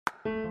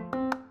Hey,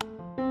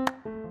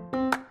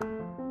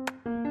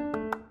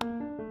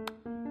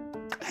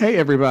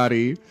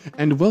 everybody,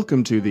 and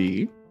welcome to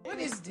the What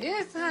is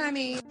this,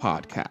 honey?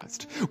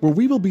 podcast, where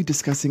we will be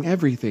discussing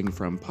everything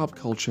from pop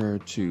culture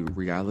to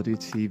reality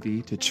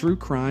TV to true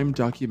crime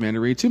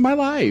documentary to my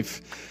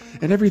life,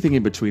 and everything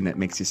in between that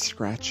makes you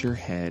scratch your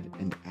head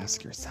and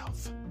ask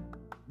yourself,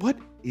 what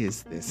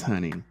is this,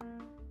 honey?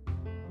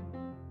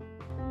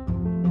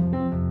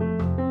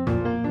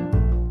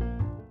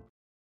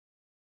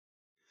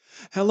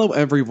 Hello,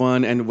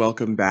 everyone, and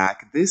welcome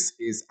back. This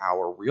is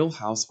our Real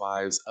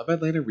Housewives of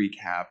Atlanta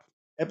recap,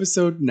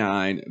 episode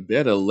 9,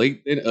 Better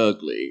Late Than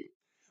Ugly.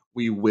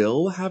 We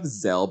will have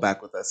Selle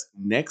back with us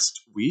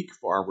next week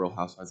for our Real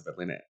Housewives of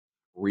Atlanta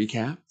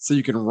recap. So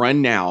you can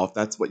run now if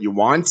that's what you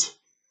want.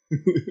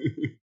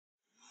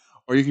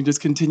 Or you can just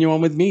continue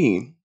on with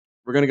me.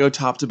 We're going to go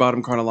top to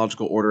bottom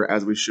chronological order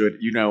as we should.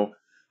 You know,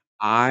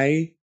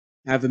 I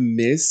have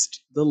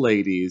missed the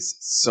ladies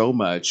so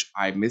much.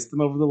 I missed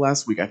them over the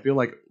last week. I feel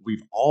like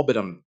we've all been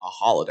on a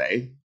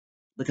holiday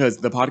because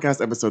the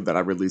podcast episode that I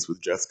released with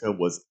Jessica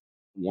was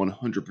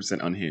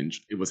 100%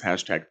 unhinged. It was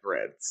hashtag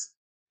threads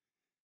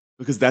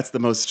because that's the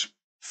most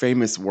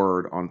famous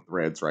word on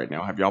threads right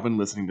now. Have y'all been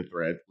listening to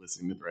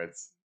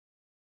threads?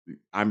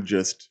 I'm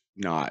just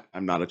not.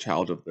 I'm not a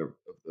child of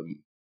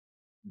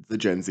the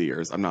Gen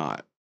Zers. I'm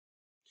not.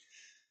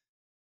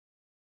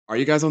 Are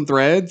you guys on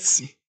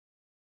threads?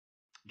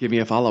 Give me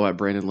a follow at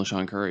Brandon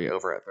LaShawn Curry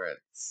over at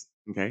Threads.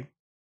 Okay.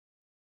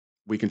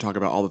 We can talk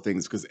about all the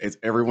things because it's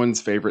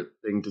everyone's favorite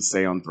thing to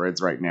say on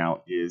Threads right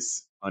now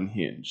is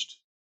unhinged.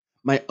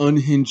 My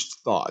unhinged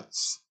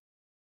thoughts.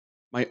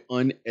 My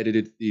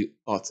unedited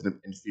thoughts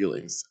and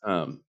feelings.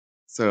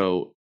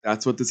 So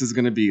that's what this is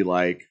going to be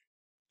like.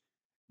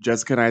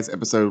 Jessica and I's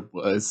episode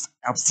was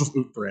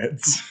absolute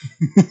threads.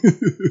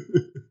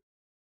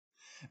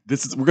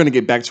 We're going to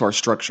get back to our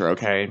structure,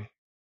 okay?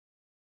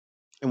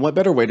 And what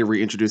better way to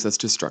reintroduce us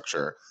to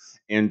structure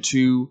and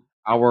to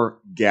our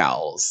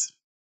gals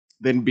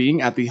than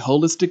being at the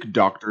holistic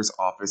doctor's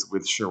office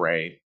with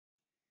Sheree?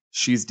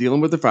 She's dealing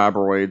with the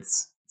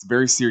fibroids. It's a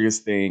very serious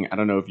thing. I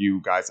don't know if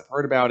you guys have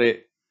heard about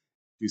it.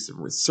 Do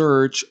some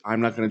research.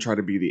 I'm not going to try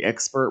to be the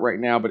expert right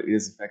now, but it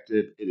is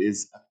effective. It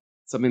is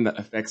something that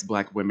affects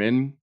Black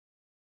women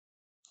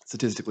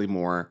statistically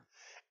more.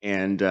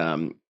 And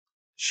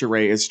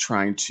Sheree is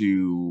trying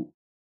to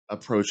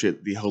approach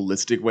it the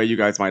holistic way. You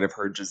guys might have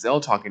heard Giselle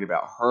talking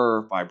about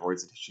her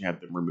fibroids. She had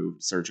them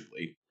removed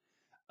surgically.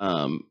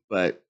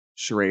 But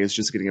Sheree is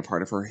just getting a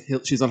part of her.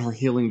 She's on her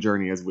healing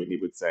journey, as Whitney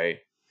would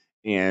say.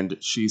 And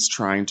she's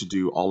trying to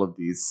do all of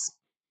these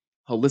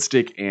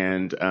holistic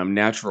and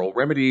natural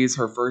remedies.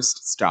 Her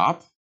first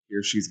stop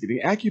here, she's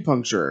getting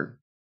acupuncture.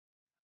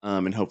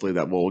 And hopefully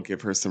that will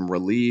give her some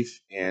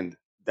relief. And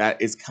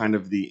that is kind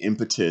of the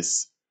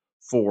impetus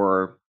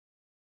for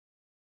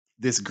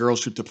this girl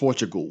trip to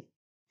Portugal.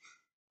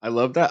 I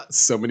love that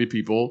so many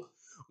people,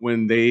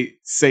 when they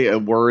say a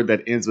word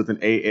that ends with an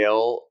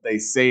AL, they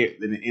say it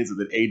and it ends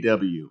with an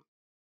AW.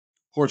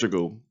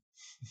 Portugal.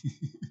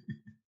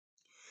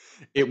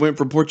 It went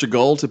from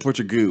Portugal to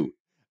Portugal.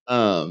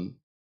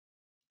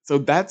 So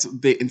that's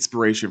the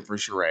inspiration for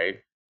Sheree.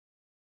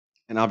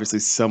 And obviously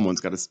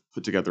someone's got to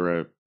put together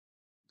a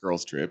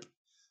girls trip.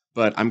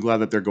 But I'm glad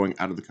that they're going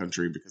out of the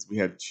country because we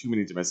had too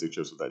many domestic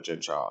trips with that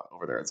Jen Shaw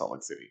over there in Salt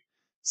Lake City.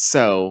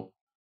 So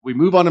we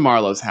move on to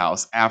Marlo's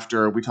house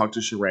after we talk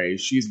to Sheree.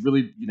 She's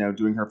really,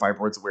 doing her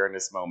fibroids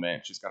awareness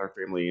moment. She's got her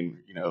family and,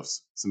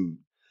 some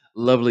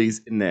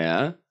lovelies in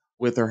there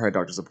with her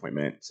doctor's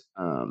appointment.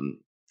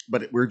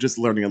 But we're just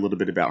learning a little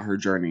bit about her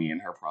journey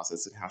and her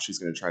process and how she's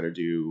going to try to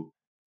do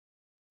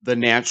the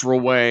natural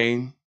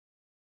way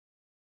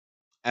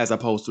as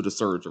opposed to the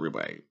surgery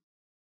way.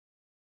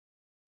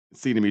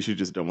 See, to me, she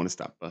just don't want to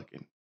stop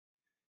fucking.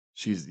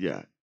 She's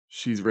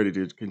ready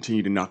to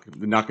continue to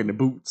knock in the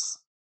boots.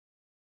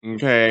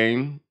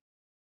 Okay.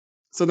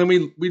 So then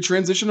we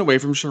transition away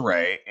from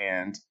Sheree,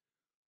 and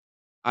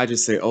I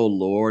just say, oh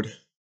Lord.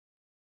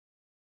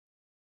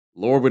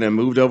 Lord, when I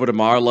moved over to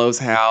Marlo's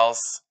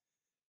house,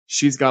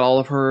 she's got all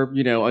of her,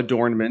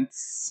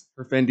 adornments,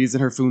 her Fendies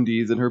and her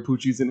Fundies and her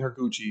Poochies and her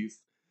Gucci's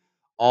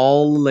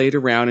all laid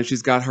around, and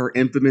she's got her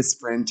infamous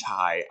friend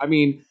Ty. I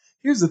mean,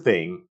 here's the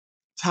thing.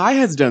 Ty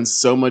has done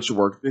so much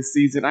work this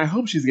season. I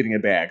hope she's getting a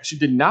bag. She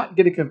did not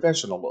get a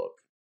confessional look.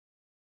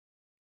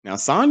 Now,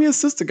 Sanya's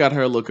sister got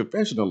her a little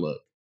confessional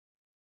look.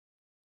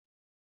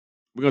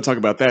 We're going to talk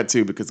about that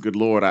too, because good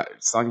Lord,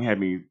 Sanya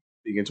had me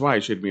thinking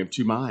twice. She had me of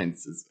two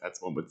minds, as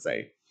one would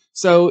say.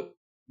 So,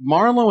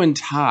 Marlo and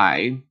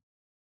Ty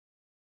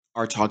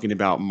are talking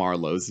about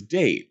Marlo's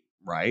date,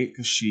 right?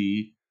 Because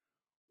she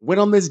went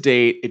on this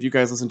date. If you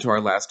guys listened to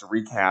our last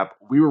recap,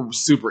 we were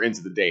super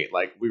into the date.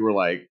 Like, we were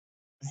like,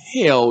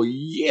 hell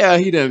yeah,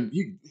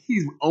 he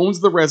owns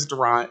the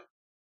restaurant.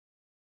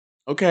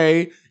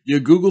 Okay, you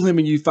Google him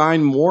and you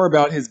find more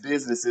about his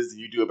businesses than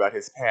you do about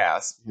his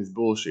past, his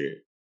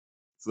bullshit.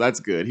 So that's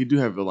good. He do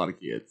have a lot of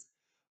kids,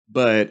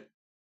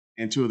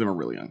 and two of them are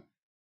really young.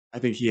 I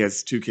think he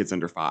has two kids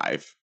under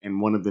 5, and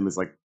one of them is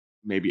like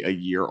maybe a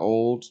year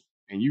old.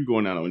 and you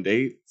going out on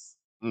dates.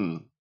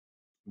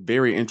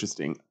 Very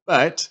interesting.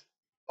 But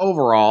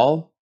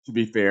overall, to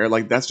be fair,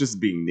 like that's just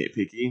being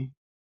nitpicky.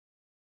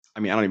 I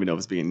mean, I don't even know if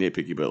it's being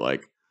nitpicky, but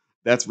like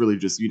that's really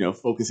just,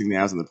 focusing the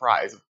eyes on the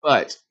prize.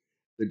 But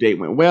the date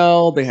went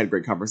well. They had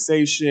great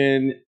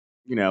conversation.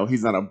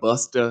 He's not a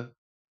buster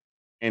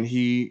and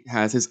he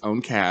has his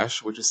own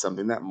cash, which is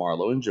something that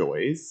Marlo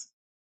enjoys.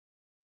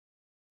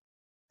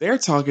 They're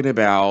talking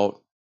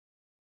about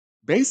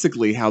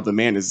basically how the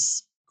man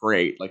is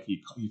great. Like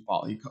he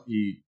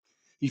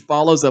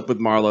follows up with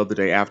Marlo the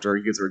day after.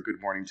 He gives her a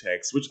good morning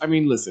text. Which I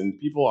mean, listen,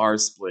 people are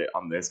split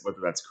on this, whether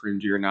that's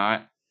cringy or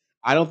not.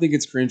 I don't think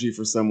it's cringy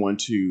for someone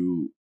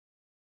to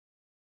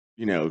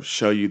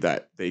show you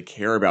that they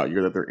care about you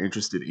or that they're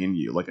interested in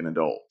you, like an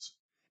adult.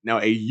 Now,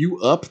 a you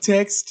up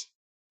text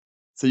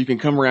so you can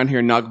come around here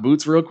and knock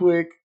boots real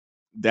quick,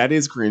 that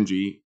is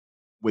cringy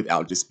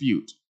without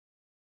dispute.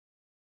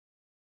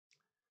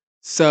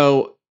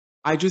 So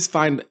I just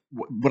find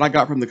what I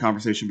got from the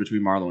conversation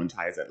between Marlo and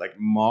Ty is that like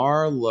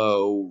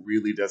Marlo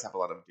really does have a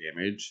lot of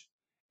damage,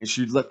 and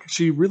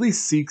she really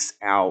seeks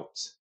out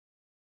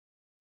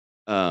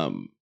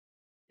um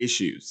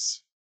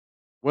issues,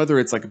 whether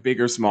it's like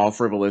big or small,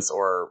 frivolous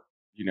or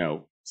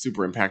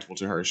super impactful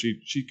to her.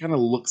 She kind of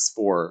looks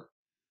for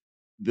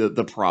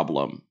the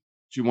problem.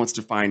 She wants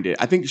to find it.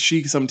 I think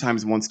she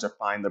sometimes wants to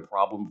find the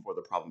problem before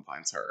the problem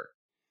finds her,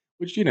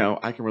 which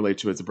I can relate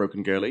to as a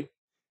broken girly.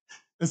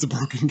 As a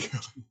broken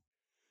girly.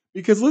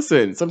 Because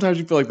listen, sometimes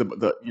you feel like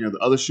the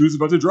other shoe's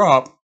about to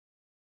drop.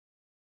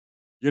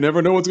 You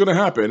never know what's going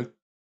to happen,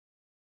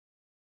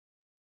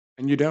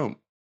 and you don't.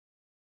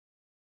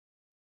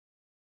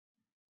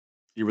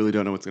 You really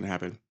don't know what's going to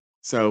happen.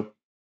 So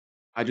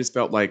I just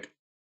felt like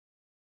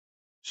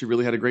she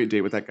really had a great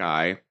date with that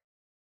guy.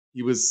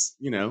 He was,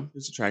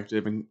 just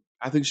attractive, and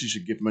I think she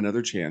should give him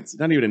another chance.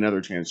 Not even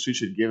another chance. She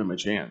should give him a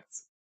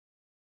chance.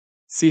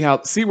 See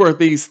where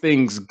these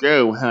things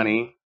go,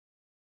 honey.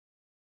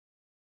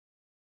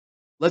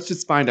 Let's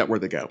just find out where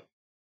they go.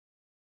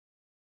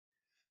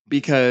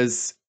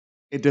 Because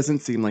it doesn't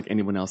seem like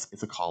anyone else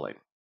is a calling.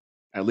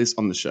 At least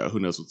on the show. Who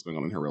knows what's going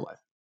on in her real life.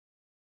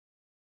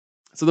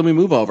 So then we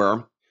move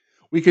over.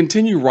 We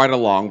continue right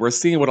along. We're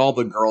seeing what all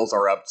the girls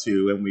are up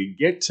to, and we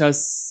get to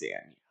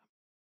Sanya.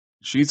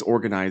 She's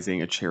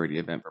organizing a charity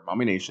event for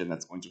Mommy Nation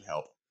that's going to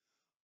help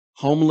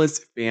homeless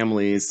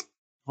families,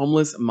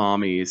 homeless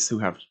mommies who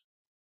have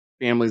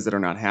families that are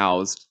not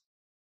housed.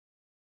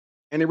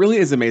 And it really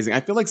is amazing. I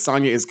feel like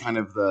Sanya is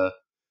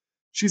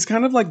she's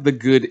kind of like the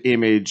good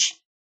image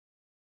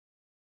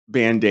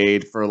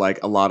band-aid for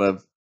like a lot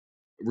of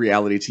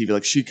reality TV.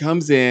 Like she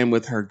comes in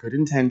with her good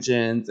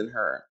intentions and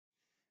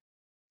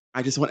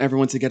I just want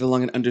everyone to get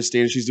along and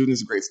understand she's doing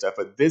this great stuff.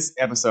 But this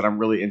episode, I'm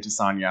really into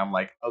Sanya. I'm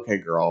like, okay,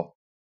 girl,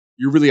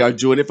 you really are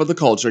doing it for the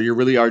culture. You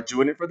really are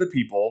doing it for the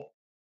people.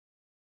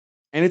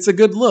 And it's a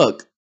good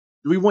look.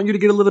 Do we want you to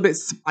get a little bit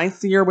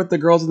spicier with the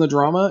girls in the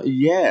drama?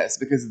 Yes,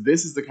 because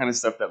this is the kind of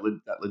stuff that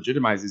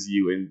legitimizes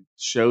you and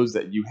shows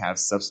that you have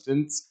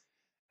substance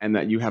and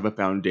that you have a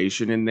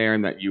foundation in there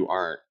and that you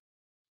aren't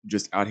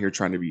just out here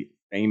trying to be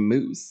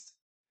famous.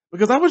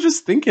 Because I was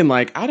just thinking,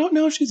 like, I don't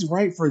know if she's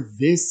right for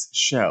this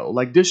show.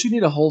 Like, does she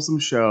need a wholesome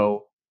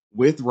show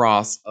with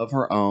Ross of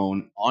her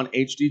own on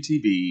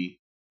HGTV?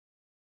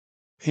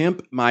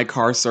 Pimp my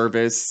car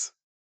service.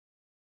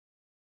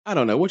 I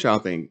don't know. What y'all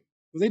think?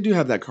 They do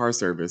have that car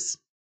service.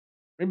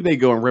 Maybe they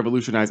go and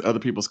revolutionize other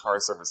people's car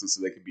services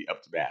so they can be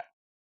up to bat.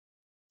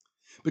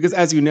 Because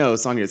as you know,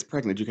 Sonya is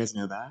pregnant. Did you guys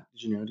know that?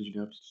 Did you know? Did you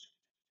know?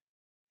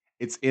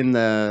 It's in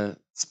the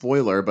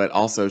spoiler, but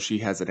also she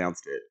has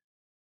announced it.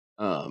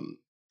 Um,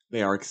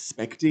 they are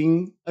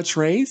expecting a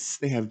Trace.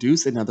 They have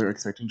Deuce, and now they're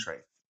expecting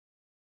Trace.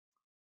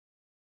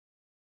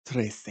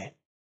 Trace.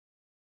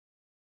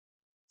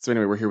 So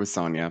anyway, we're here with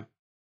Sonya.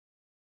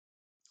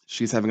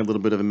 She's having a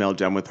little bit of a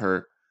meltdown with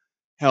her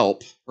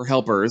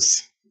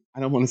helpers. I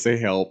don't want to say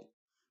help,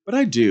 but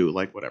I do,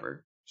 like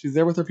whatever. She's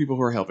there with her people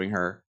who are helping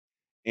her.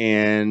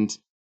 And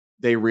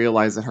they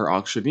realize that her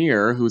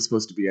auctioneer, who's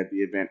supposed to be at the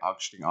event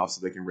auctioning off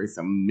so they can raise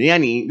some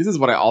money. This is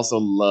what I also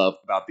love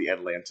about the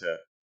Atlanta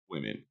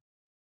women.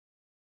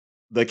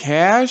 The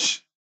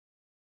cash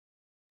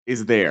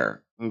is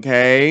there.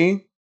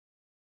 Okay.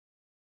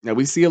 Now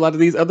we see a lot of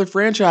these other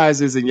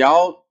franchises, and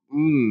y'all.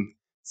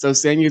 So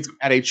Sanya's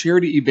at a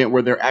charity event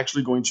where they're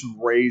actually going to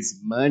raise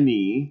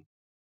money,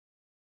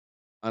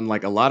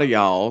 unlike a lot of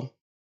y'all.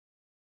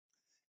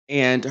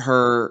 And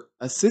her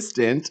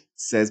assistant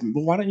says,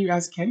 "Well, why don't you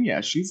ask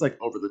Kenya? She's like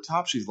over the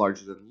top. She's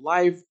larger than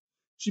life.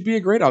 She'd be a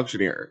great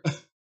auctioneer."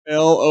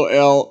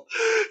 LOL.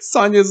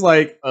 Sonya's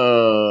like,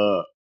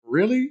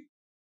 really?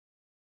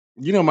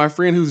 My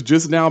friend who's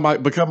just now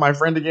might become my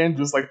friend again,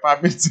 just like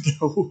 5 minutes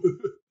ago.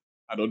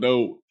 I don't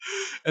know.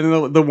 And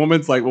then the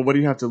woman's like, well, what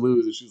do you have to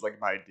lose? And she's like,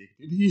 my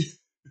dignity.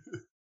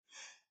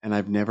 And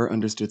I've never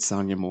understood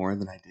Sonya more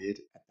than I did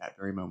at that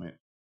very moment.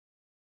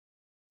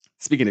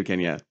 Speaking of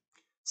Kenya,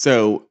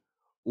 so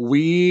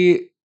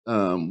we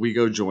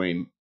go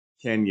join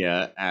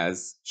Kenya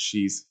as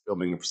she's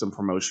filming some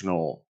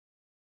promotional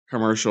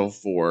commercial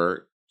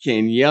for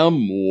Kenya,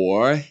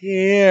 more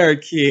hair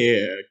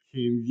care.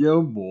 Kenya,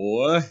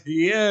 more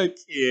hair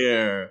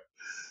care.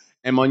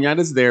 And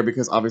Moneta's there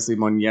because obviously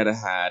Moneta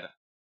had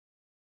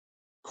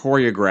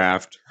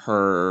choreographed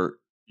her,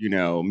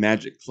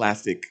 magic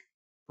plastic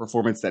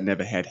performance that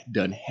never had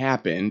done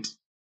happened.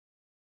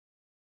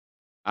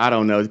 I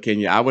don't know,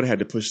 Kenya. I would have had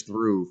to push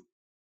through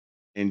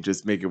and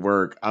just make it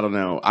work. I don't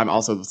know. I'm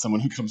also someone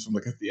who comes from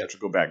like a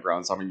theatrical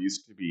background, so I'm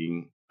used to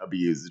being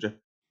abused.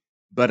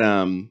 But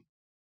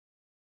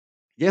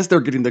yes, they're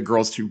getting the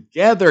girls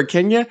together.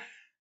 Kenya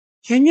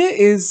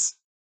is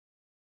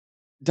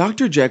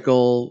Dr.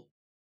 Jekyll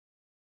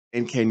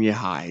and Kenya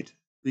Hyde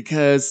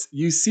because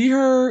you see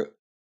her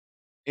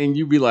and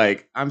you be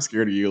like, I'm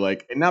scared of you,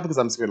 like, and not because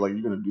I'm scared like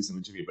you're gonna do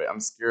something to me, but I'm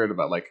scared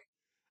about like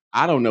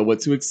I don't know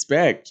what to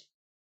expect.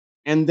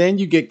 And then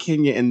you get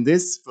Kenya in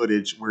this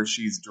footage where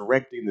she's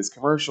directing this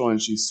commercial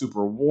and she's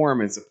super warm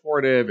and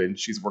supportive and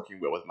she's working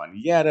well with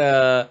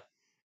Manietta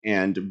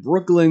and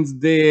Brooklyn's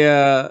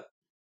there.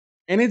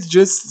 And it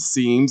just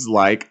seems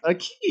like a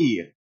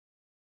key.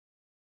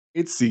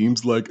 It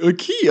seems like a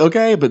key,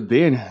 okay? But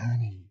then,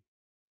 honey,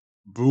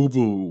 boo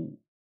boo,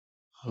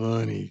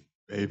 honey,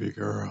 baby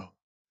girl,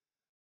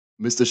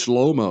 Mr.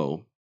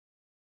 Shlomo,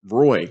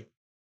 Roy,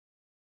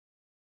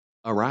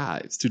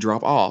 arrives to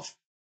drop off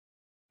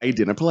a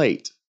dinner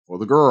plate for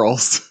the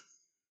girls.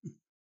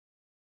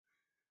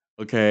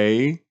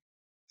 Okay?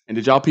 And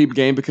did y'all peep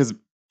game? Because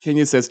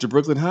Kenya says to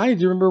Brooklyn, hi,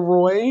 do you remember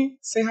Roy?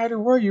 Say hi to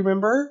Roy, you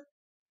remember?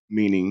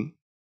 Meaning,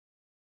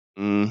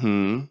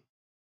 mm-hmm.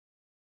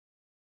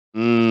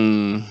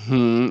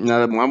 Mm-hmm.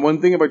 Now,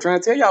 one thing about trying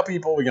to tell y'all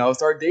people, when y'all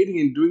start dating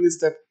and doing this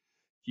stuff,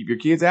 keep your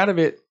kids out of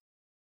it.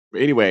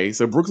 But anyway,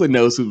 so Brooklyn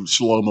knows who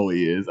Shlomo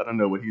is. I don't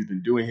know what he's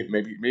been doing.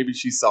 Maybe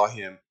she saw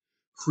him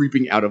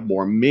creeping out of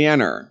more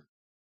manner.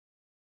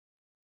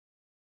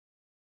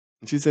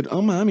 And she said,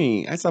 oh,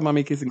 mommy, I saw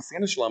mommy kissing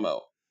Santa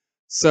Shlomo.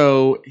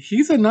 So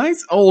he's a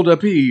nice older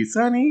piece,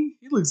 honey.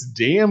 He looks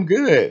damn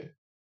good.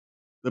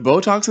 The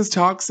Botox is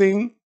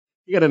toxing.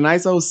 He got a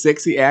nice old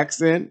sexy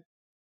accent.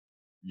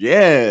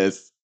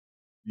 Yes.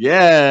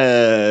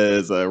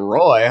 Yes.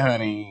 Roy,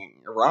 honey.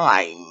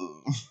 Roy.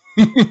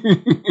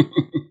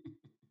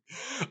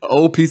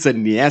 Old piece of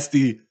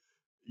nasty.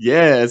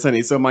 Yes,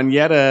 honey. So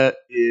Manetta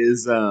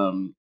is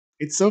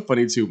it's so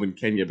funny too when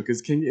Kenya,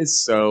 because Kenya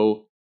is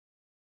so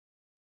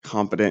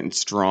confident and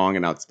strong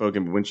and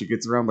outspoken, but when she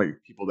gets around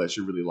like people that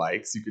she really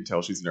likes, you can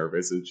tell she's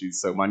nervous, and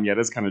she's so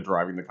Manietta's kind of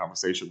driving the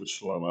conversation with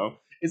Shlomo.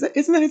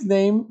 Isn't that his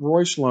name?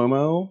 Roy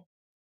Shlomo?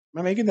 Am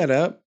I making that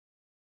up?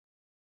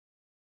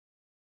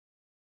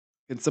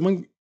 Can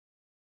someone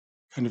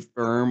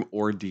confirm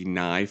or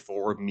deny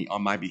for me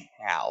on my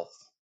behalf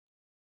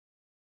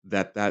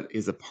that that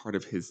is a part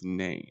of his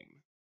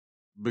name?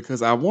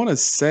 Because I want to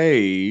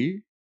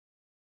say,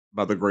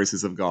 by the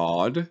graces of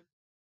God,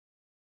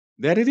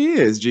 that it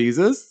is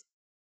Jesus.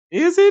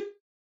 Is it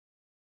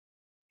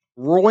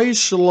Roy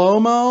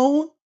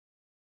Shlomo?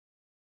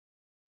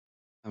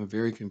 I'm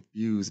very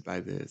confused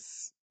by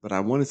this, but I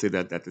want to say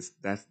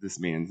that's this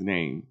man's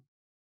name.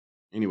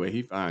 Anyway,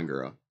 he fine,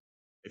 girl.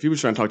 If he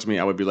was trying to talk to me,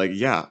 I would be like,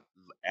 yeah,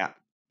 a-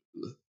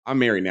 I'm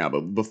married now,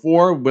 but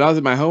before, when I was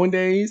in my hoeing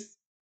days,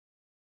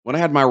 when I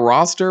had my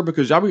roster,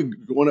 because y'all be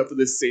going up for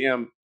this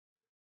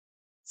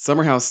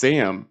Summer House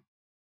Sam,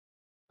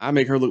 I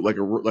make her look like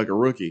a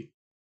rookie.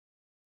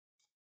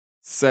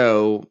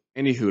 So,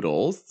 any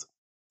hoodles,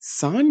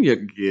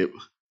 Sanya give.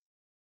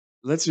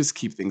 Let's just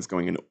keep things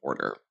going in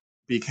order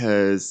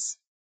because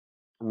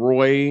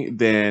Roy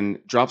then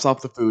drops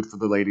off the food for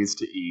the ladies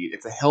to eat.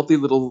 It's a healthy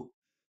little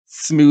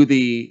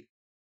smoothie,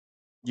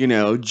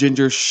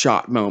 ginger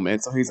shot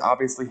moment. So he's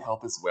obviously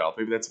health as well.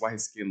 Maybe that's why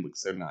his skin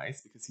looks so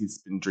nice because he's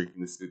been drinking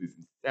the smoothies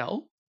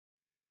himself.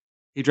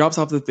 He drops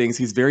off the things.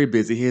 He's very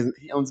busy.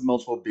 He owns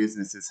multiple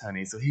businesses,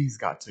 honey. So he's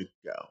got to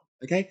go.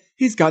 Okay?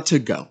 He's got to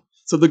go.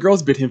 So the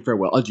girls bid him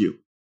farewell. Adieu.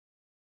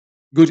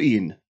 Good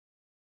e'en,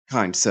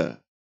 kind sir.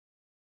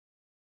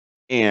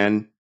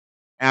 And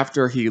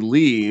after he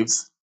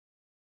leaves,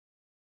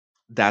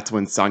 that's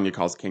when Sonya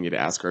calls Kenya to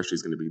ask her if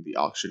she's going to be the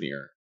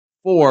auctioneer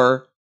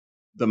for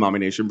the Mommy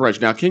Nation brunch.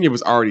 Now, Kenya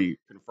was already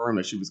confirmed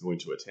that she was going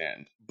to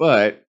attend,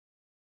 but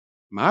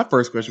my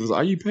first question was,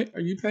 are you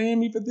paying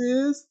me for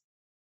this?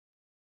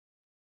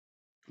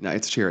 Now,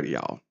 it's charity,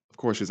 y'all. Of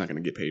course, she's not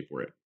going to get paid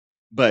for it.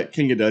 But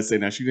Kenya does say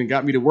now she done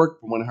got me to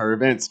work for one of her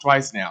events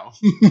twice now.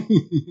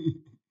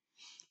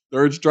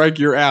 Third strike,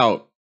 you're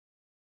out.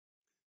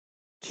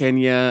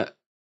 Kenya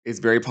is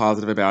very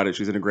positive about it.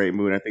 She's in a great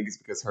mood. I think it's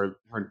because her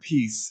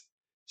piece,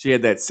 she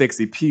had that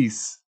sexy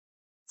piece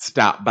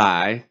stop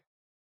by.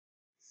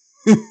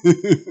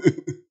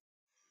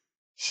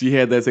 She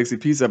had that sexy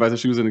piece up, so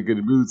she was in a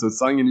good mood. So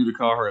Sanya knew to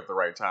call her at the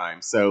right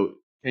time. So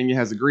Kenya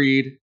has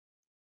agreed.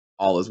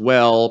 All is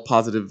well.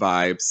 Positive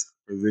vibes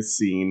for this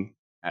scene,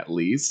 at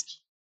least.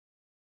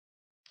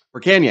 For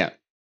Kenya.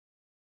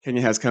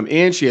 Kenya has come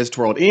in. She has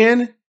twirled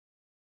in.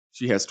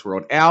 She has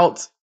twirled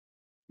out.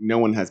 No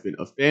one has been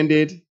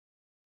offended.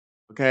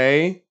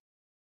 Okay?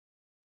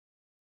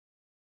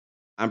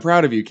 I'm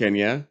proud of you,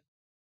 Kenya.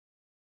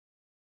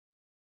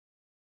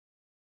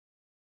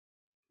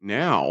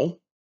 Now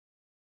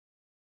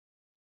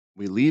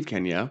we leave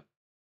Kenya.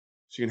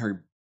 She and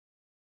her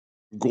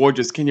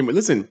gorgeous Kenyan.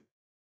 Listen,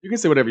 you can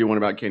say whatever you want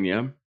about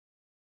Kenya,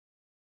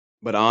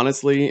 but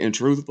honestly and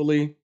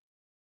truthfully,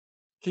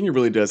 Kenya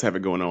really does have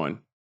it going on.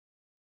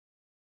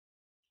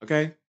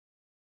 Okay?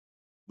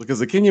 Because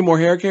the Kenya more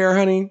hair care,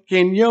 honey.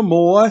 Kenya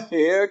more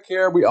hair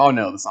care. We all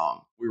know the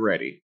song. We're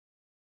ready.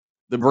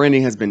 The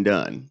branding has been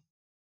done.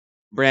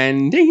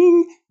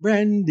 Branding,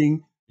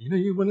 branding. You know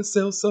you want to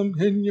sell some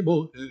Kenya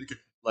more hair care.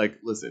 Like,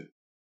 listen.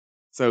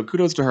 So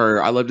kudos to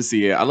her. I love to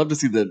see it. I love to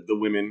see the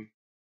women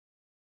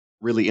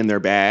really in their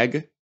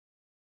bag.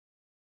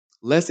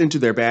 Less into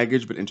their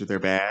baggage, but into their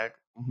bag.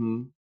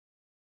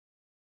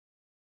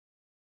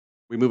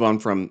 We move on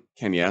from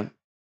Kenya.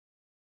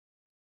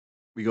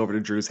 We go over to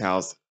Drew's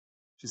house.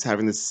 She's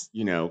having this,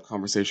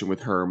 conversation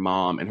with her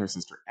mom and her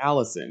sister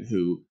Allison,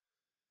 who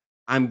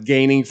I'm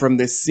gaining from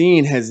this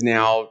scene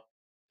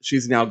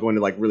she's now going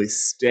to like really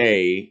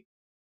stay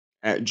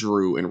at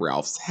Drew and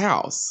Ralph's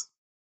house.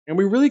 And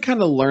we really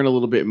kind of learn a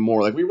little bit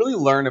more. Like we really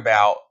learn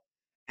about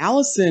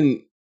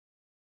Allison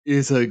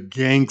is a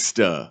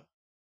gangsta.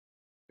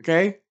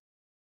 Okay?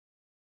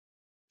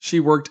 She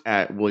worked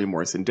at William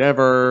Morris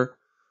Endeavor.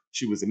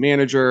 She was a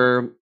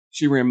manager.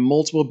 She ran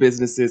multiple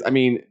businesses. I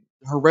mean,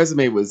 her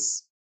resume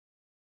was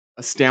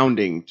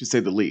astounding to say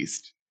the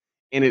least.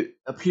 And it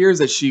appears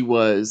that she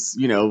was,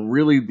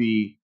 really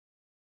the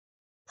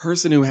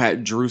person who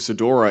had Drew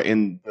Sidora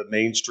in the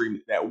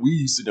mainstream that we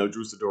used to know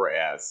Drew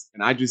Sidora as.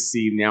 And I just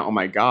see now, oh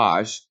my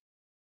gosh,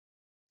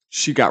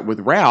 she got with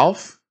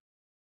Ralph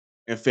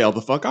and fell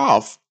the fuck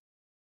off.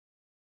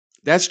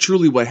 That's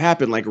truly what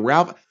happened. Like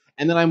Ralph,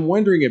 and then I'm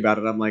wondering about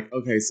it. I'm like,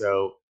 okay,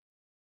 so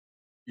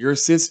your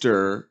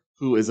sister,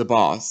 who is a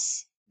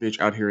boss bitch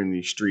out here in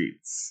these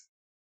streets,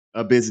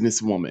 a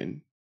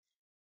businesswoman,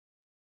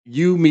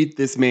 you meet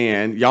this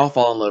man, y'all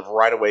fall in love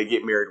right away,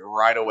 get married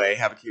right away,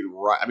 have a kid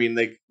right. I mean,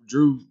 like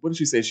Drew, what did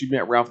she say? She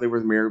met Ralph, they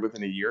were married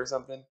within a year or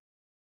something.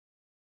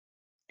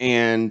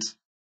 And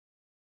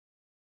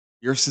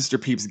your sister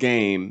peeps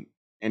game,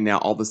 and now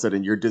all of a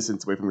sudden you're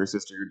distance away from your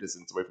sister, you're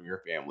distance away from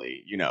your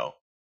family,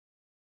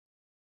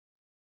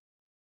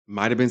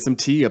 Might have been some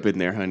tea up in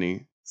there,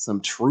 honey. Some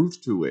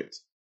truth to it.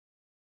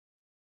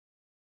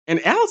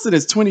 And Allison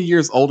is 20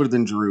 years older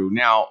than Drew.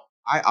 Now,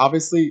 I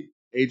obviously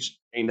age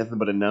ain't nothing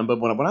but a number.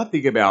 When I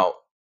think about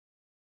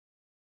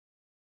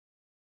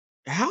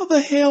how the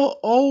hell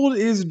old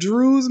is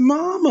Drew's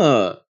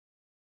mama?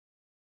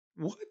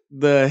 What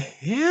the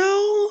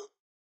hell?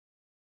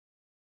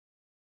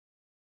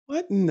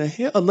 What in the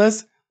hell?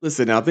 Unless,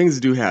 listen, now things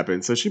do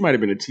happen. So she might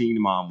have been a teen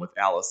mom with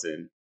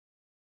Allison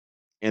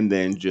and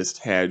then just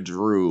had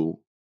Drew,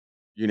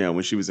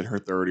 when she was in her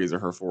 30s or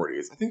her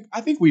 40s.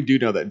 I think we do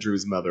know that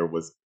Drew's mother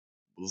was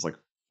like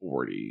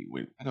 40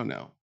 when I don't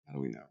know. How do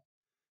we know?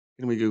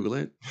 Can we Google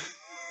it?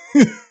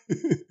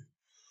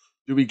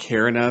 Do we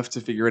care enough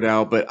to figure it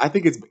out? But I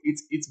think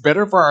it's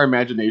better for our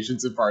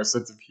imaginations and for our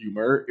sense of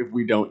humor if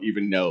we don't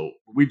even know.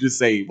 We just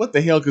say, what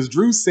the hell? Because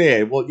Drew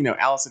said, well,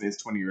 Allison is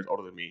 20 years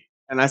older than me.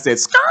 And I said,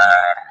 Skrr!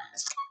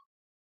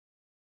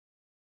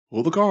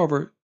 Pull the car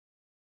over.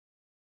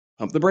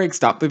 Pump the brakes.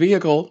 Stop the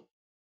vehicle.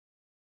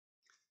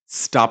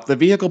 Stop the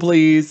vehicle,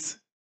 please.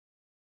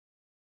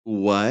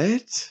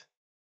 What?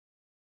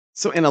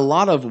 So in a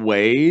lot of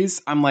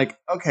ways, I'm like,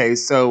 okay,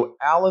 so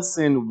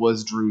Allison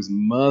was Drew's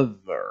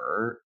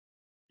mother,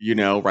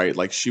 right?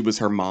 Like she was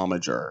her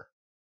momager.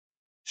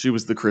 She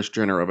was the Kris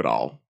Jenner of it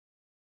all.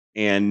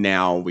 And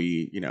now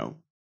we're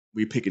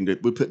putting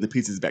the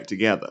pieces back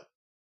together.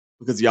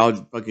 Because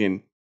y'all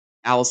fucking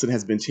Allison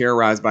has been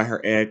terrorized by her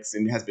ex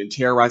and has been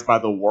terrorized by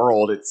the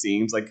world, it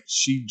seems. Like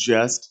she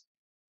just,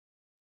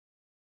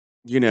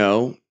 you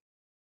know,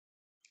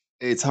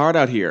 it's hard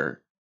out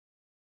here.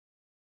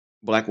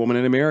 Black woman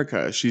in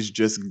America. She's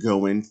just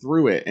going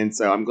through it. And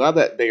so I'm glad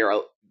that they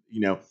are,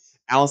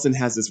 Allison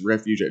has this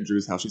refuge at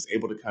Drew's house. She's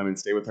able to come and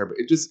stay with her. But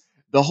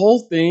the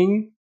whole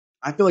thing,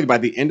 I feel like by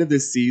the end of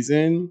this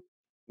season,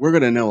 we're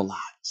going to know a lot.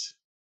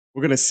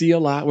 We're going to see a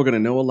lot. We're going to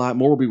know a lot.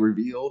 More will be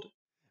revealed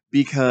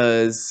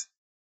because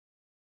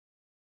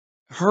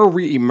her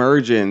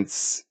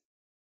reemergence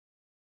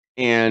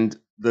and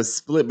the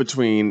split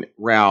between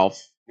Ralph.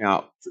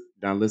 Now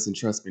listen,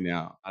 trust me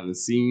now. I've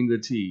seen the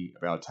tea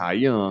about Ty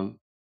Young.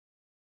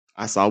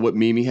 I saw what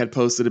Mimi had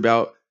posted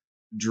about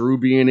Drew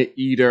being an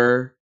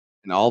eater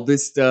and all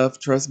this stuff.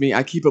 Trust me,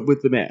 I keep up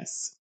with the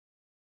mess.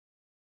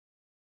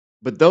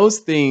 But those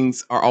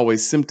things are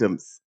always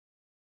symptoms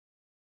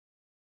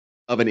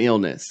of an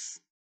illness.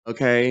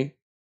 Okay?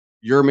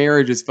 Your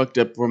marriage is fucked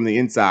up from the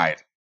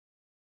inside.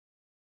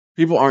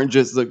 People aren't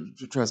just look,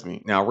 trust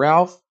me. Now,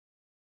 Ralph,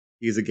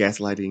 he's a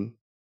gaslighting,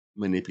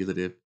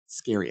 manipulative,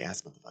 scary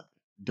ass motherfucker.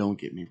 Don't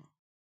get me wrong.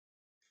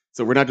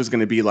 So we're not just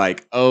going to be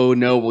like, oh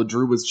no, well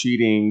Drew was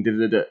cheating. Da,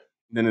 da, da.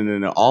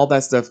 No. All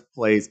that stuff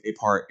plays a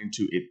part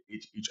into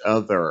each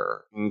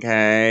other.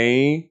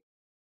 Okay,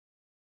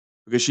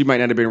 because she might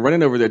not have been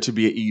running over there to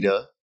be a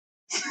eater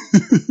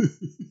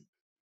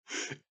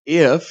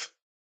if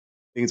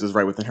things was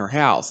right within her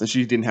house, and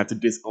she didn't have to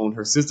disown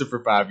her sister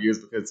for 5 years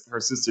because her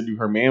sister knew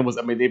her man was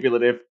a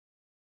manipulative,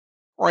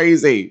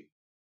 crazy.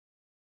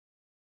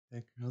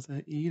 That girl's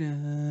a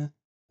eater.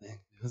 That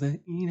girl's a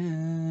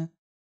eater.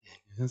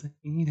 That girl's a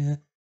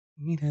eater.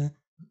 Eater.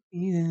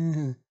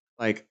 Eater.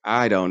 Like,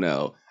 I don't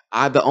know.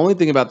 The only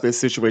thing about this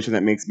situation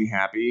that makes me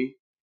happy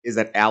is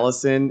that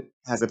Allison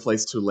has a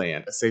place to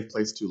land, a safe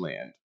place to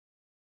land.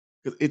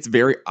 Because it's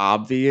very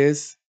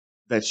obvious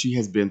that she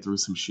has been through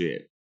some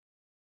shit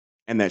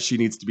and that she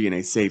needs to be in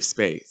a safe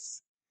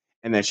space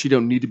and that she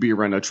don't need to be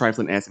around no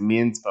trifling ass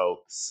men's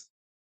folks.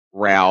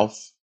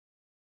 Ralph,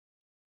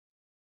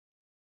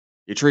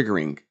 you're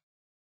triggering.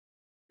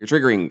 You're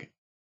triggering.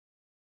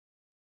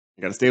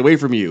 I gotta stay away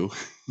from you.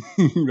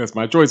 That's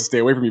my choice to stay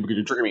away from you because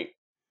you're triggering me.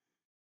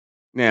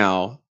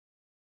 Now,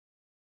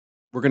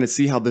 we're gonna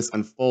see how this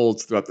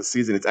unfolds throughout the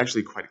season. It's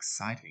actually quite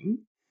exciting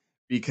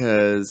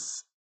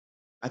because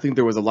I think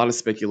there was a lot of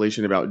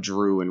speculation about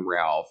Drew and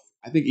Ralph.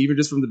 I think even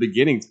just from the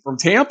beginning, from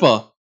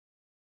Tampa.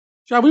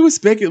 Child, we was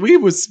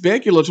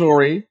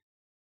speculatory.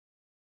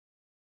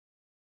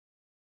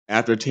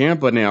 After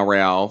Tampa now,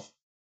 Ralph,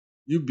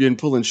 you've been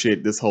pulling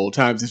shit this whole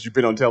time since you've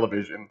been on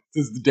television.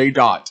 Since the day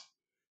dot.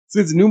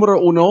 Since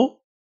numero uno.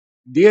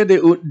 Dia de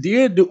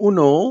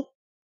uno.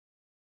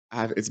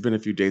 It's been a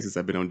few days since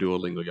I've been on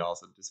Duolingo, y'all,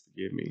 so just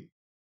forgive me.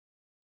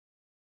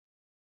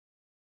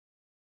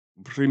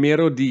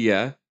 Primero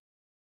dia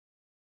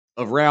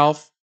of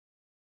Ralph,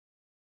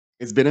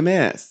 it's been a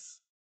mess.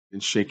 Been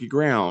shaky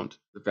ground.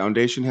 The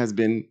foundation has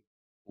been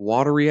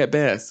watery at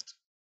best.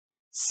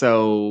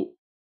 So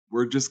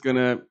we're just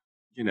gonna,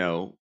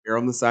 err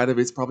on the side of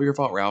it's probably your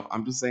fault, Ralph.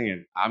 I'm just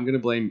saying. I'm gonna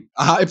blame.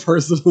 I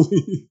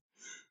personally,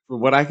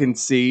 from what I can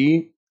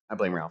see, I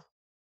blame Ralph.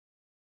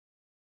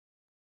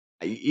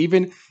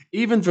 Even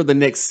for the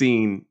next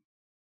scene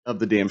of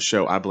the damn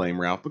show, I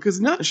blame Ralph because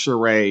not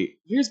Sheree.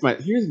 Here's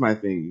my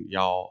thing,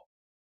 y'all.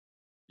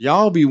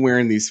 Y'all be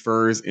wearing these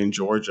furs in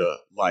Georgia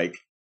like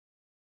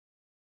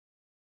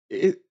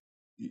it.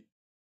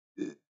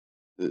 It,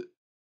 it,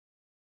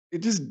 it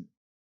just.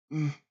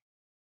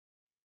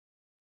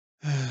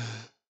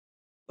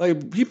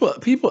 Like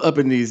people up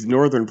in these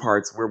northern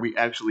parts where we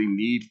actually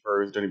need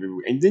furs don't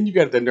even, and then you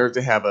got the nerve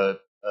to have a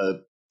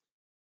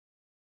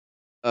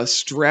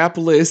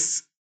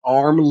strapless,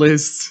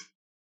 armless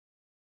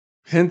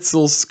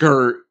pencil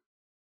skirt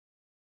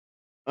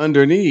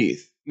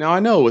underneath. Now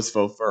I know it was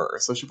faux fur,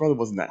 so she probably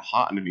wasn't that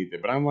hot underneath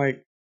it, but I'm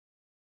like,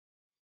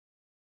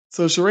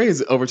 so Sheree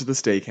is over to the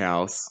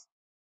steakhouse,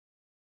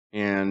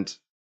 and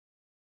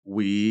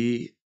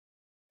we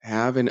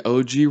have an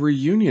OG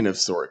reunion of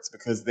sorts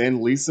because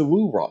then Lisa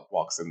Wu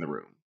walks in the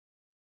room,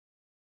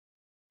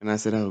 and I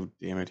said, "Oh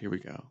damn it, here we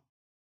go,"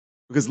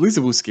 because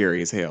Lisa Wu's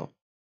scary as hell.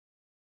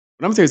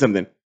 But I'm gonna tell you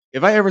something.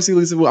 If I ever see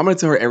Lisa Wu, I'm gonna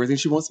tell her everything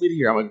she wants me to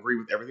hear. I'm gonna agree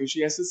with everything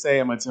she has to say.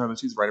 I'm gonna tell her that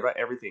she's right about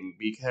everything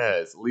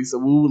because Lisa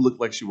Wu would look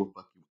like she will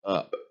fuck you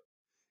up.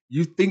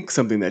 You think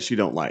something that she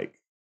don't like,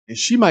 and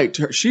she might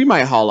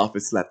haul off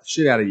and slap the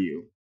shit out of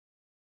you.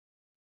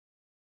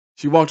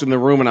 She walked in the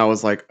room and I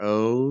was like,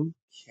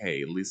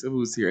 okay, Lisa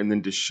Wu's here, and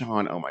then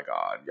Deshawn. Oh my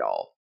god,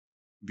 y'all,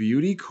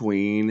 beauty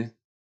queen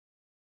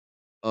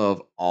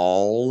of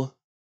all,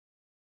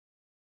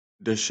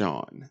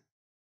 Deshawn.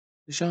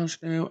 Deshawn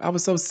Chanel. I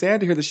was so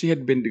sad to hear that she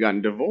had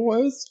gotten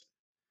divorced.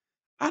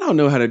 I don't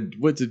know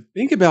what to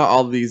think about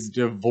all these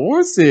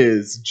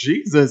divorces.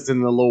 Jesus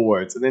and the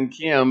Lord. And then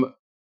Kim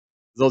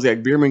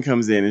Zolciak Bierman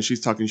comes in and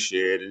she's talking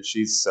shit and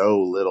she's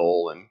so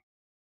little and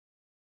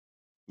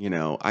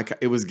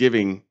it was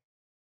giving.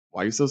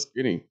 Why are you so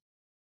skinny?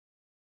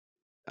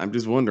 I'm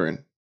just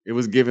wondering. It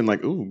was giving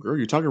like, ooh, girl,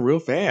 you're talking real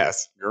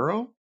fast,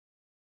 girl.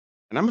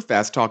 And I'm a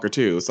fast talker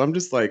too, so I'm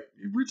just like,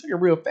 you're talking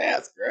real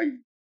fast, girl. You're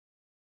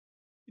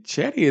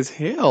chatty as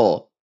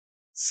hell.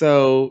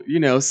 So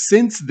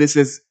since this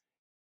is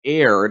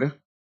aired,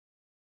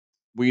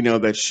 we know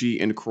that she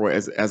and Croy,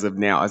 as of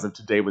now, as of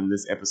today, when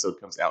this episode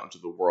comes out into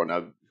the world,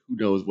 now who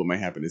knows what might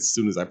happen as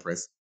soon as I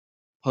press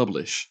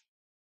publish.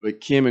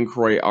 But Kim and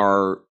Croy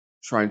are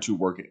trying to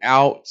work it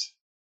out.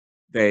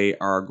 They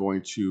are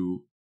going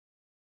to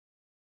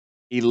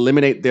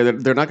eliminate.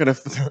 They're not going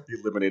to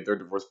eliminate their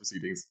divorce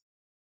proceedings.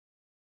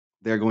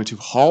 They're going to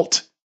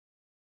halt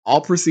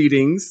all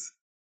proceedings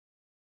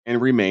and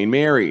remain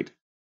married.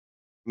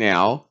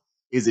 Now,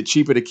 is it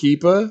cheaper to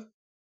keep her,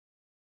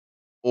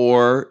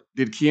 or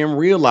did Kim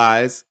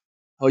realize,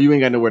 oh, you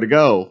ain't got nowhere to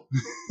go?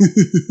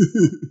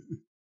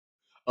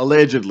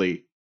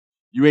 Allegedly,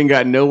 you ain't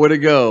got nowhere to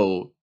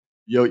go.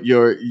 Your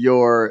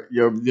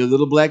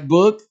little black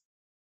book.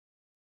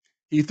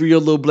 He threw your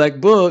little black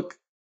book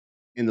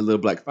in the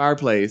little black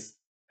fireplace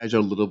as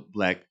your little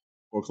black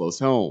foreclosed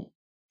home.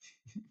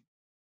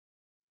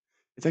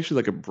 It's actually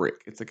like a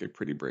brick. It's like a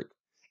pretty brick.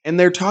 And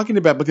they're talking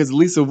about, because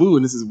Lisa Wu,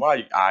 and this is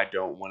why I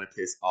don't want to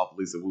piss off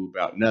Lisa Wu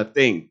about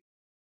nothing.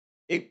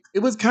 It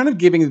was kind of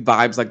giving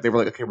vibes like they were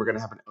like, okay, we're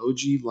gonna have an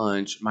OG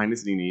lunch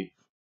minus Nene,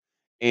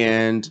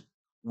 and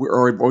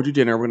or OG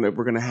dinner.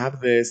 We're gonna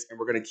have this, and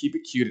we're gonna keep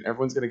it cute, and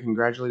everyone's gonna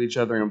congratulate each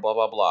other, and blah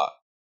blah blah.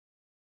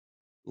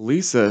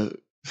 Lisa,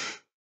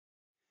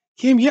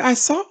 Kim, yeah, I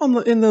saw on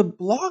the in the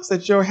blogs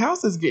that your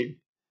house is getting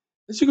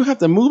that you're gonna have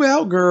to move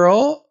out,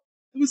 girl.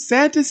 It was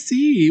sad to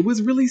see. It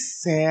was really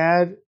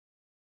sad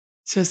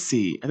to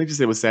see. I think you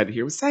said it was sad to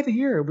hear. It was sad to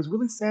hear. It was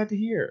really sad to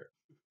hear.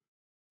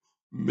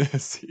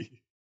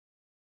 Messy.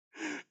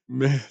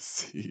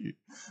 Messy.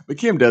 But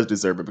Kim does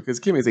deserve it because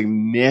Kim is a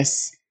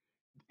mess.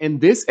 And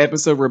this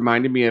episode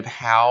reminded me of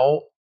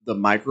how the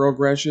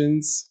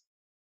microaggressions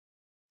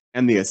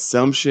and the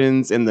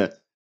assumptions and the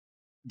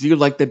do you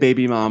like the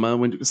baby mama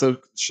when so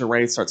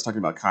Sheree starts talking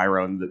about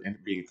Cairo and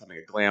being something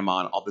a glam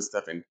on all this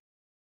stuff and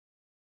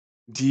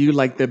do you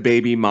like the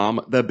baby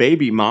mama? The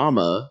baby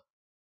mama,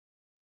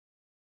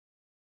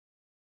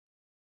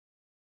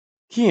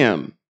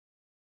 Kim,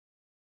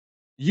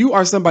 you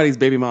are somebody's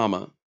baby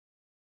mama.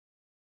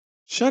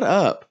 Shut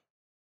up.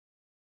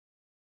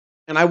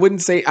 And I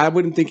wouldn't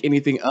think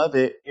anything of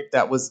it if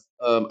that was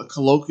a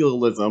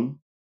colloquialism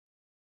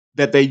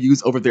that they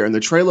use over there in the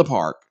trailer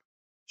park.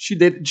 She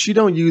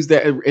don't use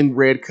that in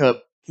Red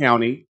Cup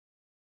County.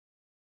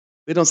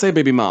 They don't say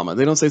baby mama.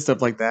 They don't say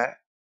stuff like that.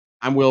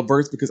 I'm well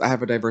versed because I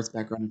have a diverse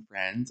background of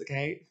friends.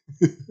 Okay.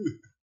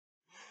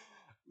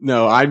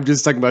 No, I'm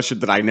just talking about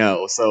shit that I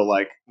know. So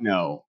like,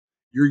 no,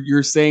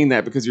 you're saying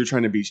that because you're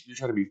trying to be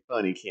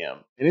funny, Kim,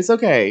 and it's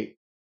okay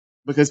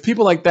because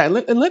people like that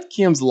and let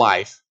Kim's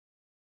life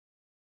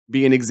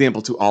be an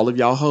example to all of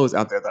y'all hoes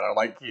out there that are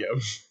like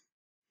Kim.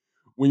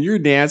 When you're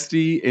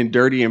nasty and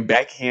dirty and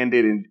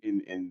backhanded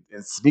and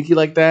sneaky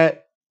like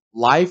that,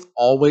 life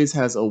always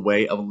has a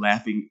way of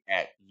laughing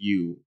at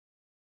you.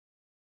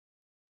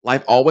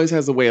 Life always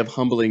has a way of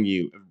humbling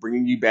you, of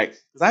bringing you back.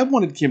 Because I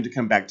wanted Kim to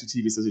come back to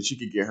TV so that she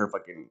could get her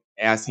fucking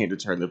ass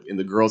handed to her and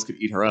the girls could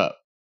eat her up.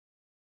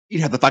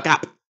 Eat her the fuck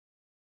up.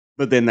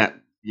 But then that,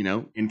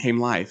 in came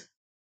life.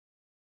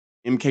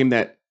 In came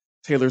that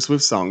Taylor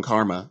Swift song,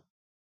 Karma,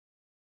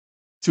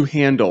 to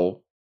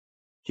handle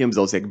Kim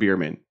Zolciak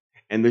Bierman.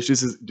 And this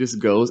just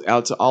goes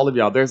out to all of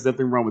y'all. There's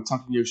nothing wrong with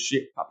talking your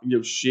shit, popping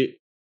your shit.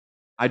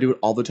 I do it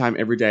all the time,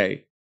 every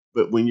day.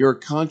 But when your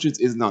conscience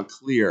is not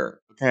clear,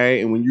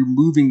 okay, and when you're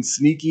moving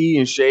sneaky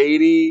and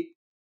shady,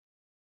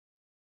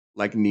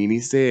 like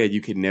Nene said,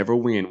 you can never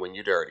win when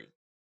you're dirty.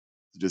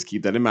 So just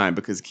keep that in mind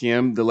because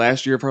Kim, the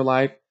last year of her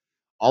life,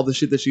 all the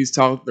shit that she's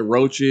talked, the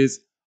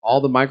roaches,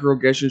 all the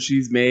microaggressions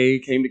she's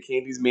made, came to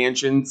Candy's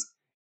mansions,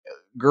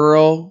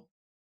 girl,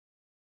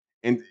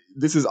 and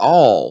this is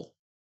all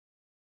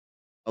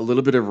a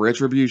little bit of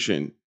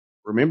retribution.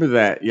 Remember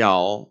that,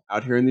 y'all,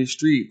 out here in these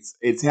streets.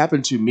 It's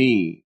happened to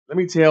me. Let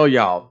me tell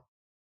y'all,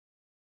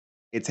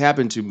 it's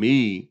happened to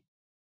me.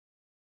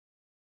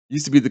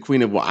 Used to be the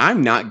queen of, well,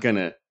 I'm not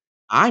gonna.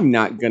 My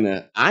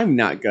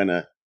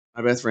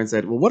best friend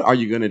said, well, what are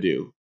you gonna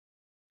do?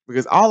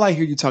 Because all I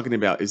hear you talking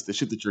about is the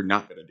shit that you're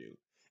not gonna do.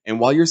 And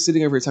while you're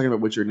sitting over here talking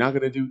about what you're not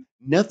gonna do,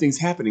 nothing's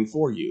happening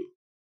for you.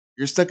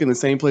 You're stuck in the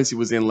same place you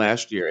was in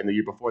last year and the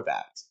year before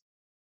that.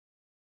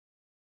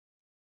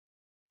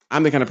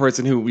 I'm the kind of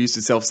person who used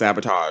to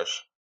self-sabotage.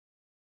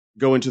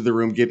 Go into the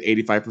room, give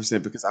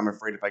 85% because I'm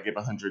afraid if I give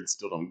 100 and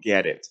still don't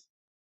get it,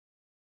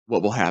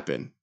 what will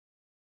happen?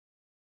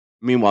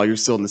 Meanwhile, you're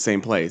still in the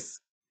same place,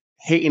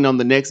 hating on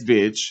the next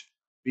bitch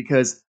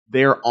because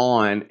they're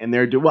on and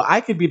they're doing. Well, I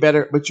could be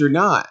better, but you're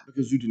not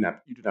because you do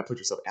not put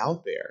yourself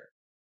out there.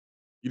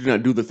 You do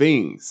not do the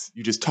things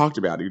you just talked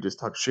about. You just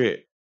talk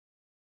shit.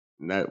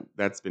 And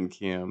that's been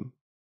Kim.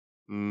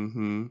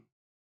 Mm-hmm.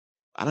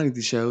 I don't need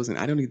these shows and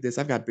I don't need this.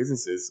 I've got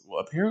businesses. Well,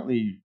 apparently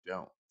you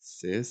don't,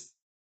 sis.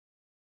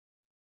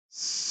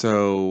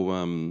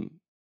 So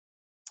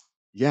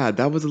yeah,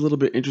 that was a little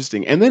bit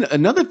interesting. And then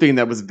another thing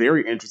that was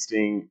very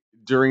interesting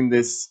during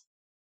this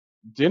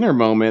dinner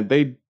moment,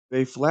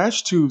 they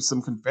flashed to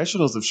some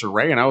confessionals of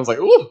Sheree, and I was like,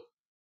 "Ooh,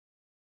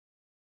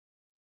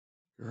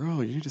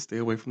 girl, you need to stay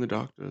away from the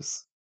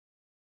doctors."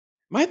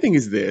 My thing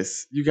is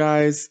this, you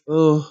guys.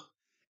 Ugh,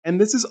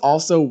 and this is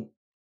also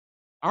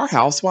our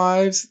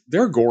housewives.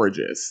 They're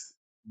gorgeous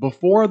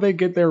before they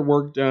get their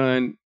work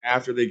done.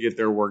 After they get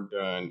their work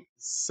done,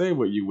 say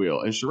what you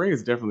will, and Sheree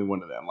is definitely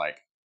one of them. Like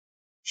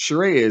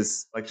Sheree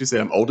is, like you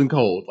said, I'm old and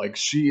cold. Like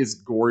she is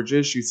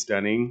gorgeous. She's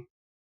stunning.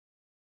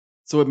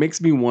 So it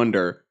makes me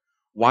wonder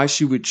why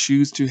she would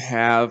choose to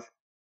have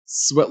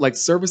sweat like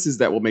services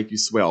that will make you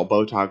swell,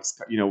 Botox,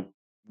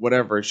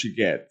 whatever she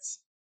gets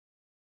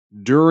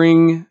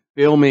during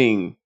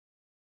filming.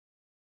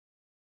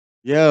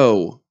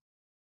 Yo,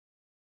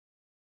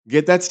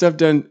 get that stuff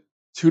done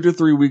 2 to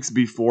 3 weeks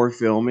before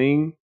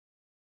filming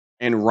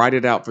and write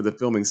it out for the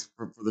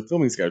for the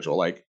filming schedule.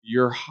 Like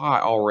you're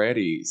hot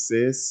already,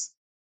 sis.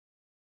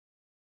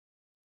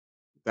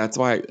 That's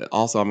why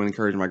also I'm gonna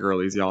encourage my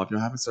girlies, y'all. If you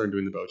haven't started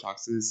doing the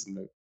Botoxes and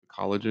the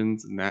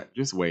collagens and that,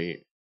 just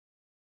wait.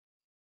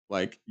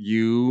 Like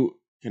you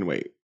can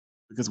wait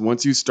because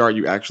once you start,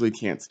 you actually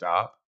can't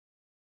stop.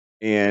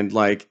 And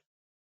like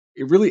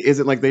it really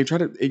isn't like they try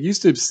to. It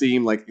used to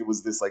seem like it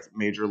was this like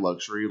major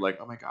luxury. Like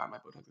oh my god, my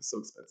Botox is so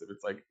expensive.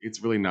 It's like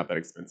it's really not that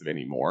expensive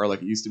anymore.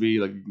 Like it used to be.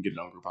 Like you can get it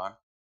on Groupon.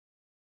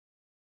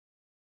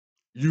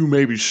 You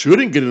maybe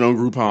shouldn't get it on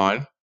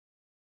Groupon,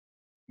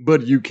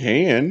 but you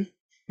can.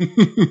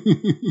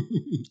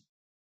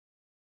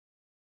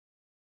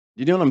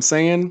 You know what I'm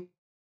saying?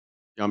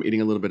 Yeah, I'm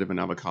eating a little bit of an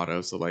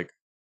avocado, so like,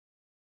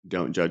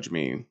 don't judge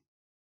me.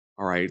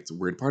 All right, it's a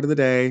weird part of the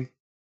day.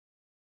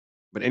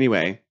 But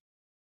anyway,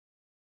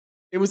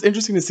 it was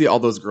interesting to see all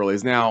those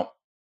girlies. Now,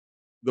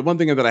 the one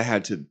thing that I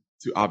had to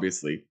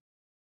obviously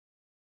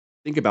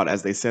think about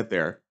as they sat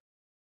there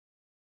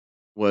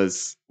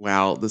was,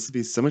 wow, this would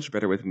be so much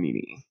better with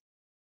Nene.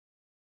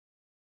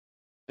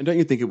 And don't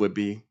you think it would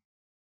be?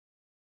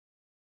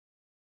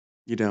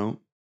 You don't?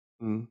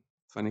 Mm,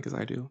 funny because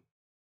I do.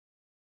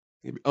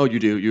 Maybe. Oh, you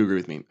do? You agree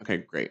with me? Okay,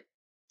 great.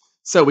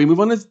 So we move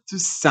on to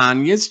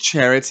Sanya's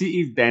charity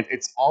event.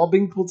 It's all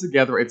being pulled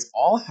together. It's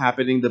all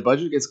happening. The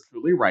budget is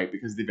clearly right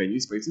because the venue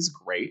space is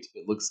great.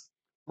 It looks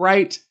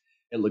bright.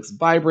 It looks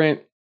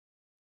vibrant.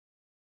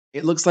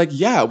 It looks like,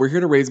 yeah, we're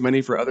here to raise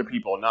money for other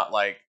people, not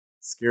like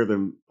scare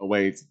them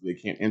away so they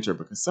can't enter.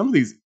 Because some of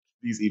these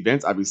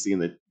events I've been seeing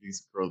that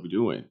these girls be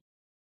doing,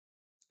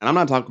 and I'm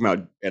not talking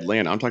about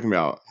Atlanta. I'm talking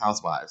about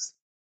Housewives.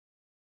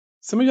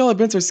 Some of y'all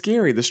events are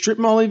scary. The strip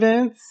mall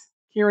events,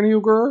 Karen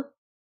Huger,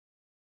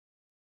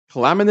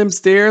 climbing them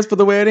stairs for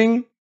the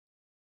wedding.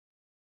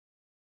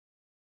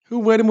 Who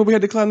wedding when we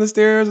had to climb the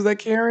stairs? Was that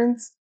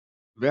Karen's?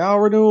 Vow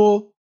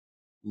renewal?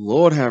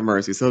 Lord have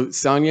mercy. So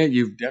Sanya,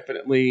 you've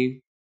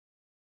definitely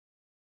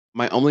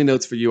my only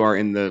notes for you are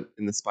in the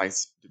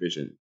spice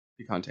division.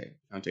 Picante.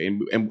 Picante.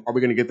 And are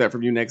we gonna get that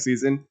from you next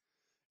season?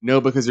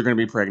 No, because you're gonna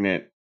be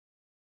pregnant.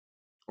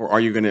 Or are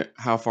you gonna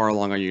how far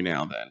along are you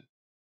now then?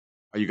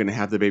 Are you gonna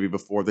have the baby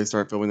before they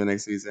start filming the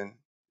next season?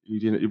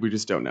 We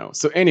just don't know.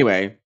 So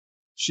anyway,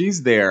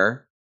 she's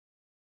there,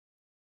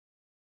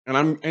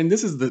 and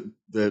this is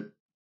the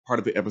part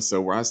of the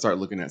episode where I start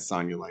looking at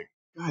Sanya like,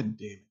 God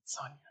damn it,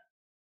 Sanya.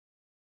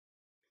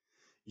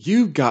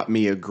 You've got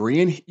me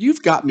agreeing.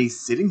 You've got me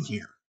sitting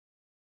here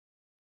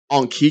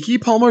on Kiki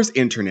Palmer's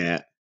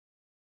internet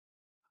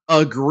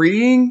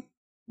agreeing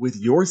with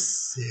your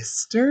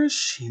sister,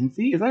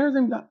 Shinzi. Is that her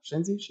name? Not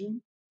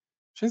Shinzi?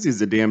 Shinzi is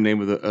the damn name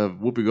of the of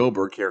Whoopi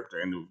Goldberg character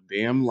in the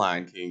damn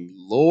Lion King.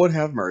 Lord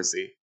have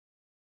mercy.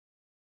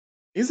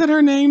 Is that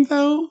her name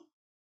though?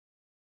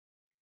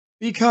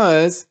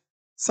 Because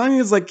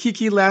Sonya's like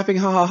Kiki laughing,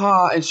 ha ha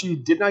ha, and she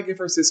did not give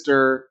her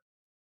sister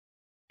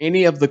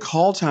any of the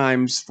call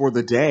times for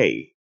the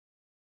day.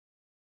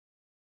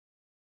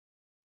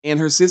 And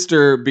her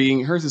sister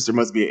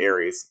must be an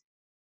Aries.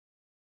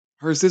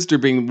 Her sister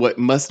being what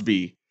must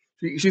be.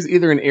 She's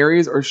either an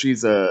Aries or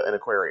she's an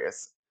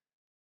Aquarius.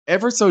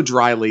 Ever so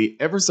dryly,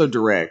 ever so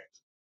direct,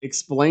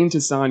 explain to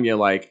Sanya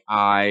like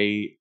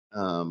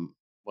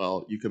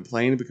well, you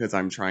complain because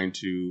I'm trying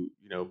to,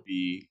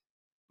 be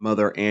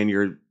mother and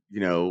your,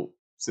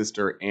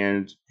 sister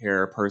and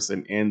hair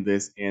person and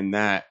this and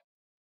that.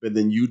 But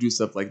then you do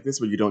stuff like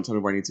this where you don't tell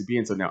me where I need to be.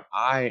 And so now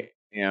I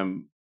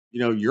am,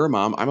 you're a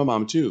mom. I'm a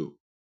mom too.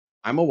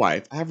 I'm a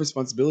wife. I have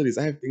responsibilities.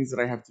 I have things that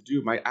I have to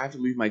do. I have to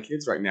leave my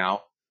kids right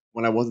now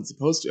when I wasn't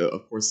supposed to.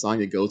 Of course,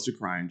 Sonya goes to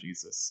crying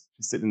Jesus.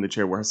 She's sitting in the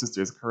chair where her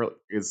sister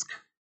is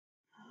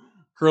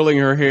curling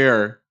her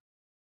hair,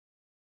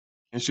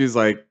 and she's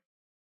like,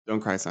 "Don't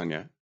cry,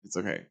 Sonya. It's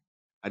okay.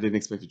 I didn't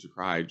expect you to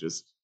cry.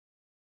 Just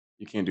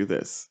you can't do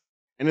this."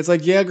 And it's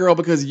like, "Yeah, girl,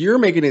 because you're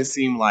making it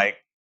seem like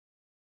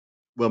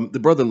well, the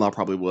brother-in-law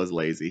probably was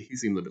lazy. He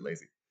seemed a little bit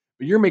lazy,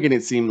 but you're making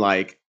it seem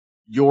like."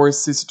 Your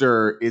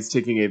sister is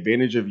taking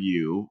advantage of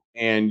you,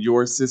 and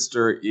your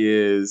sister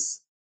is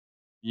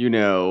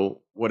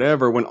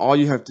whatever, when all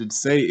you have to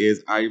say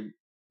is, I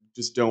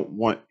just don't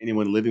want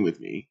anyone living with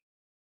me,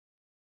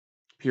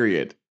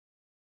 period.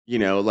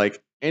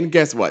 Like, and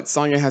guess what?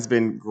 Sonya has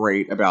been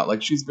great about,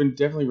 like, she's been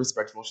definitely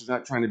respectful. She's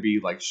not trying to be,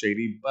 like,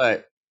 shady,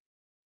 but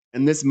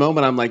in this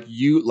moment, I'm like,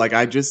 like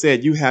I just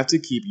said, you have to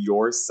keep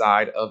your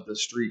side of the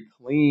street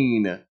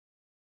clean.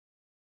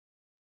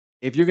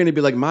 If you're going to be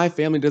like, my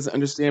family doesn't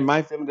understand,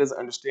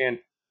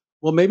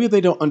 well, maybe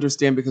they don't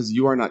understand because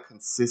you are not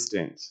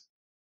consistent.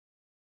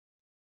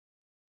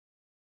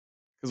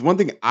 Because one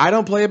thing I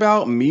don't play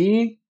about,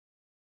 me,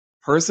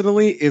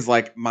 personally is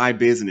like my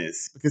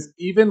business because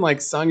even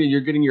like Sonya,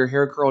 you're getting your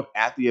hair curled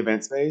at the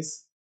event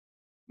space.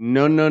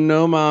 No, no,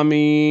 no,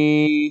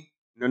 mommy.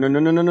 No, no, no,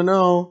 no, no, no,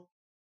 no.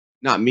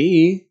 Not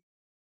me.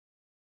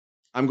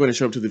 I'm going to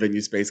show up to the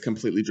venue space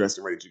completely dressed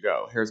and ready to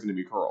go. Hair's going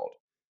to be curled.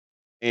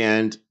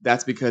 And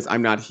that's because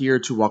I'm not here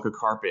to walk a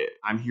carpet.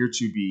 I'm here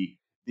to be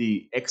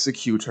the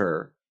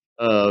executor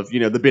of,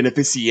 the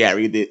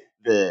beneficiary,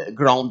 the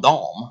grand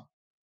dame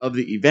of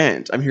the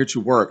event. I'm here to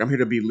work. I'm here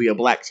to be Leah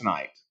Black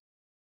tonight.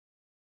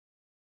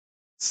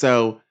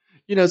 So,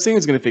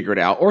 Sanya's gonna figure it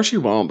out, or she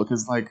won't,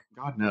 because like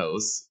God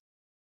knows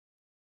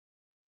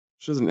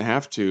she doesn't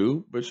have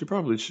to, but she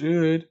probably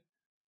should.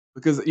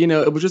 Because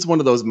it was just one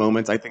of those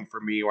moments I think for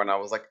me when I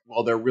was like,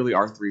 well, there really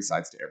are three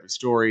sides to every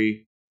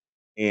story,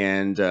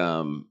 and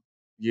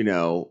you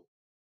know,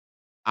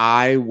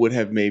 I would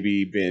have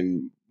maybe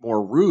been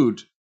more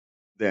rude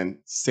than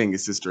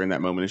Sanya's sister in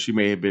that moment, and she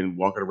may have been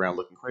walking around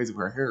looking crazy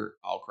with her hair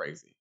all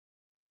crazy,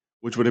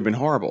 which would have been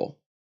horrible.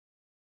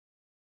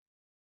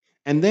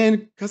 And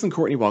then cousin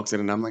Courtney walks in,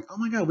 and I'm like, "Oh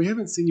my god, we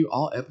haven't seen you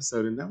all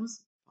episode, and that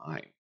was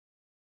fine.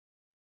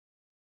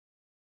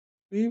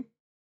 We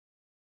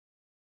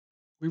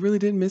we really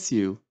didn't miss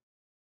you,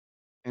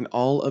 and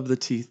all of the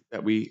teeth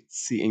that we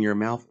see in your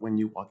mouth when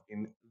you walk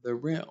in the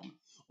room."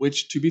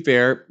 Which, to be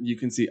fair, you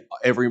can see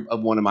every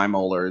of one of my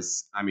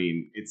molars. I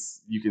mean,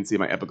 it's you can see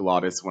my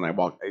epiglottis when I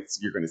walk.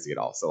 You're going to see it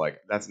all. So like,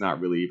 that's not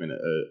really even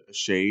a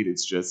shade.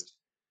 It's just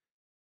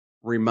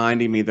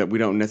reminding me that we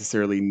don't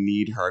necessarily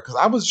need her because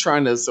I was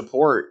trying to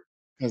support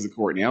cousin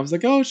Courtney. I was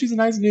like, "Oh, she's a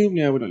nice noob.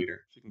 No, we don't need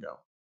her. She can go.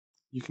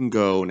 You can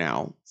go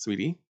now,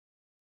 sweetie. You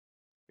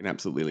can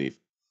absolutely leave."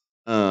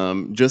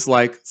 Just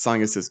like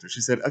Sanya's sister.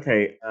 She said,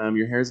 "Okay,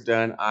 your hair's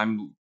done.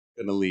 I'm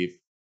gonna leave.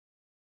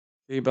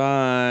 Okay,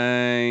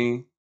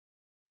 bye."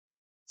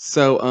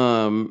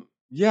 So,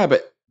 yeah,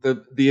 but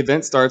the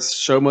event starts.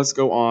 Show must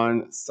go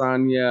on.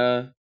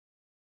 Sanya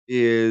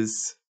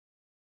is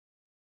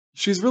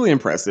she's really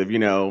impressive.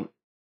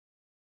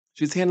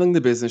 She's handling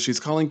the business. She's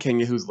calling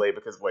Kenya, who's late,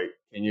 because wait,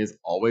 Kenya is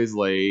always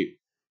late.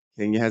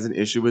 Kenya has an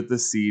issue with the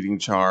seating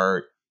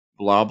chart.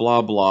 Blah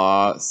blah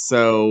blah.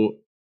 So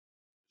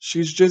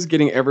she's just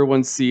getting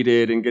everyone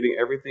seated and getting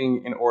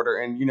everything in order.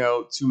 And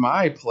to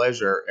my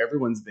pleasure,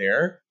 everyone's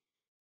there.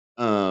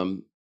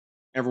 Um,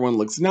 Everyone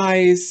looks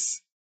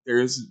nice.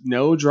 There's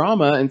no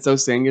drama, and so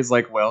Sang is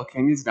like, "Well,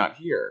 Kenya's not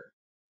here,"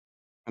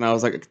 and I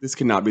was like, "This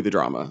cannot be the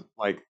drama.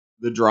 Like,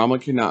 the drama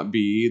cannot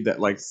be that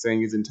like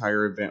Sang's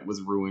entire event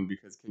was ruined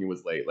because Kenya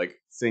was late. Like,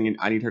 singing,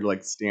 I need her to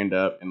like stand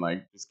up and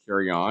like just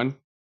carry on."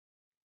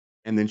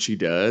 And then she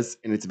does,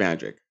 and it's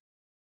magic.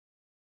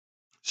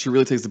 She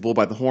really takes the bull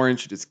by the horn.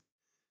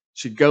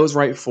 She goes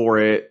right for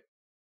it.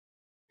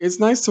 It's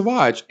nice to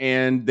watch.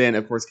 And then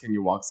of course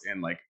Kenya walks in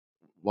like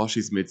while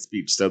she's mid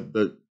speech. So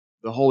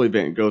the whole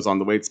event goes on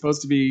the way it's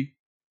supposed to be.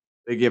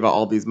 They give out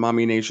all these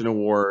Mommy Nation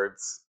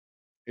awards.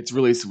 It's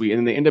really sweet. And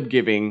then they end up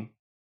giving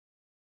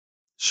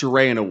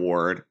Sheree an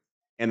award,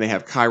 and they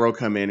have Cairo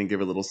come in and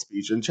give a little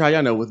speech. And child,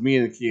 y'all know, with me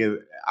and the kid,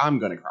 I'm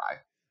gonna cry.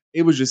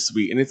 It was just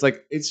sweet, and it's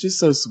like it's just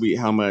so sweet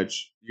how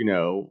much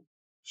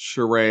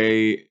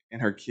Sheree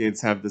and her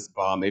kids have this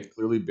bond. They've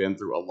clearly been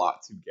through a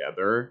lot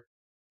together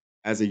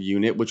as a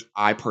unit, which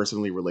I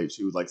personally relate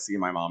to, like seeing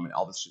my mom and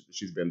all the shit that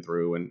she's been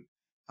through and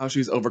how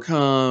she's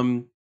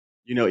overcome.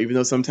 Even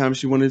though sometimes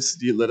she wanted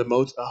to let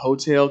a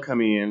hotel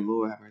come in,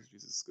 Lord have mercy,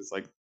 Jesus, it's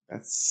like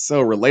that's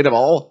so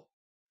relatable.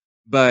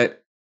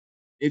 But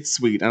it's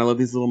sweet. And I love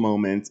these little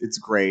moments. It's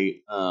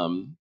great.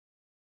 And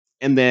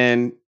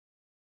then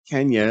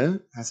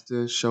Kenya has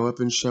to show up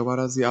and show out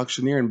as the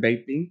auctioneer, and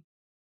baby,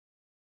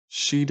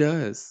 she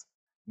does.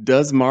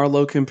 Does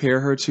Marlo compare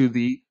her to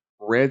the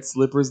red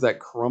slippers that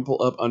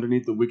crumple up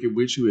underneath the Wicked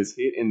Witch who is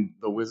hit in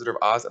The Wizard of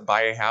Oz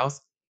by a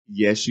house?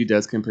 Yes, she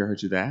does compare her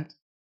to that.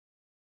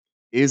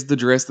 Is the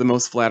dress the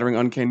most flattering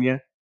on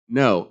Kenya?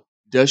 No.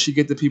 Does she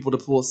get the people to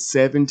pull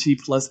 70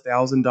 plus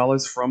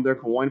 $1,000 from their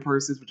coin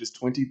purses, which is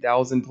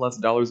 20,000 plus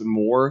dollars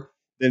more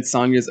than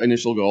Sonya's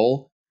initial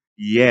goal?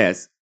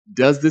 Yes.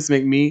 Does this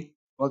make me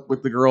fuck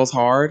with the girls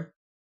hard?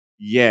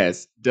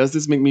 Yes. Does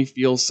this make me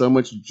feel so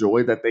much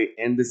joy that they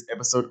end this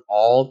episode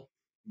all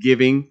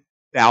giving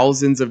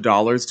thousands of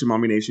dollars to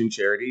Mommy Nation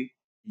charity?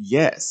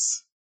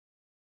 Yes.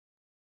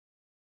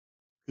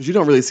 Because you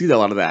don't really see a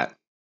lot of that.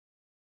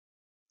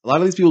 A lot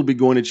of these people be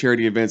going to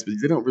charity events, but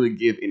they don't really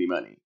give any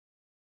money.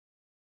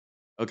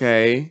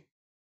 Okay?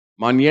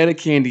 Moneta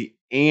Candy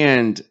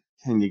and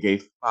Kenya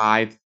gave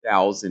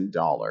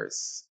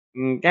 $5,000.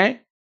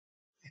 Okay?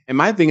 And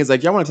my thing is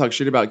like, y'all want to talk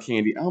shit about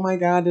Candy. Oh my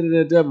God, da da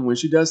da da. But when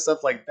she does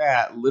stuff like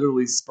that,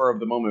 literally spur of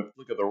the moment,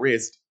 flick of the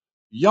wrist,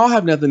 y'all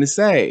have nothing to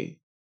say.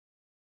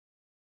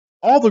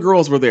 All the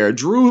girls were there.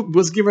 Drew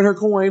was giving her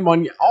coin.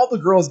 All the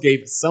girls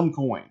gave some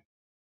coin.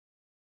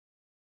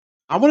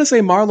 I want to say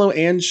Marlo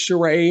and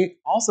Sheree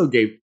also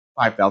gave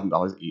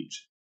 $5,000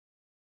 each.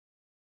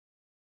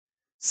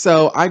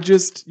 So I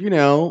just, we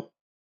want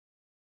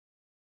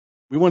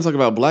to talk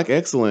about black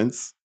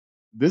excellence.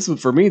 This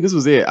was for me. This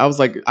was it. I was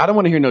like, I don't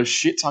want to hear no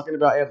shit talking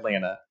about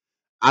Atlanta.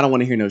 I don't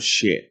want to hear no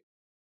shit.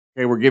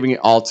 Okay, we're giving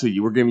it all to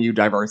you. We're giving you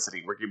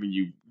diversity. We're giving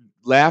you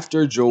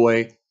laughter,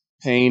 joy,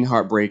 pain,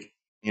 heartbreak,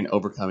 and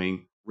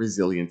overcoming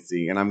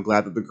resiliency. And I'm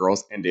glad that the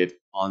girls ended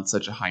on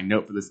such a high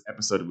note for this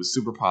episode. It was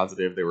super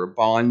positive. They were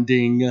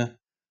bonding.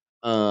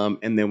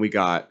 And then we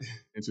got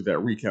into that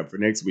recap for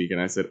next week, and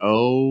I said,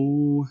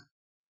 "Oh,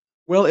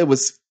 well, it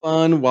was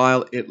fun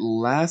while it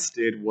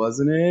lasted,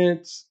 wasn't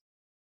it?"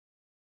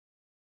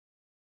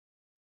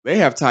 They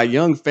have Ty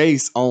Young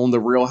face on the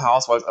Real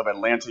Housewives of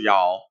Atlanta,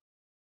 y'all,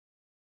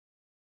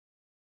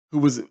 who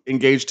was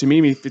engaged to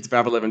Mimi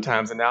 5511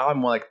 times, and now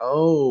I'm like,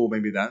 oh,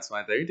 maybe that's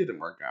why they didn't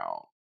work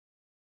out.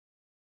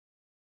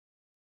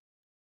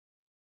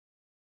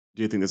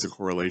 Do you think there's a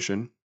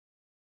correlation?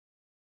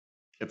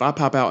 If I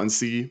pop out and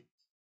see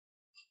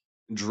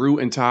Drew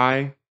and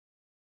Ty,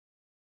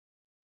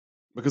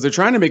 because they're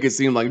trying to make it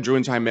seem like Drew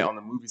and Ty met on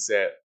the movie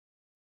set,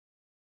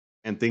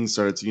 and things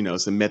started to,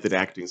 some method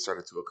acting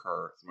started to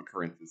occur, some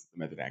occurrences of the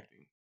method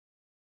acting.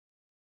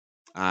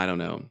 I don't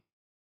know.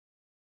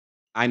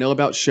 I know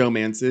about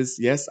showmances.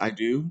 Yes, I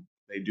do.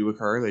 They do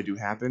occur. They do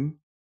happen.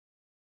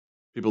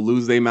 People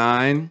lose their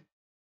mind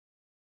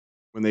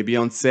when they be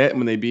on set and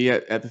when they be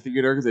at the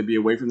theater because they be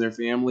away from their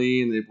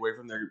family and they away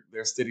from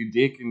their steady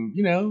dick. And,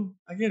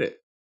 I get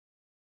it.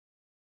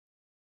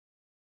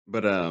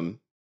 But I'm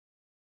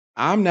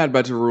not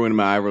about to ruin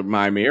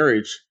my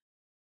marriage.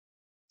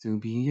 To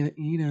be a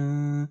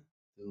eater,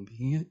 to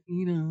be a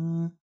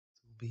eater,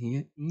 to be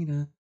a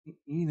eater,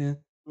 eater,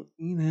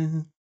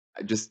 eater.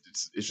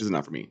 It's just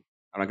not for me.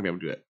 I'm not gonna be able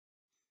to do it.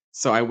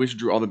 So I wish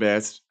Drew all the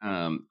best.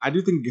 I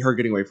do think her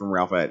getting away from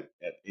Ralph at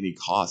any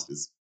cost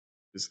is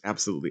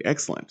absolutely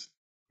excellent.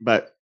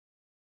 But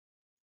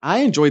I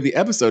enjoyed the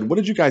episode. What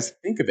did you guys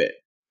think of it?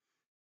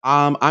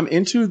 I'm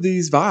into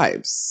these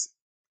vibes.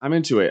 I'm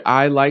into it.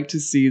 I like to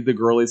see the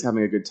girlies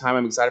having a good time.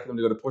 I'm excited for them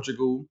to go to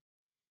Portugal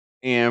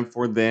and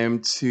for them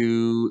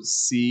to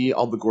see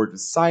all the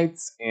gorgeous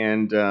sights.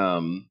 And,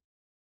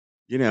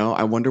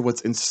 I wonder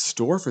what's in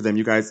store for them.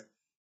 You guys,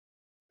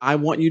 I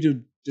want you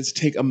to just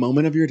take a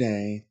moment of your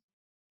day,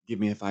 give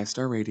me a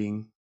 5-star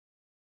rating,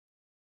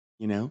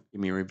 give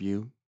me a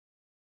review,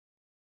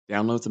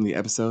 download some of the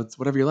episodes,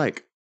 whatever you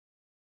like,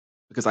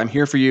 because I'm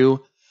here for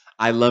you.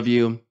 I love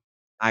you.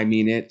 I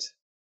mean it.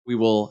 We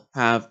will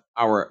have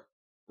our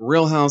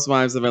Real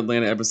Housewives of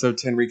Atlanta episode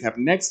 10 recap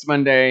next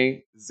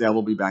Monday. Zell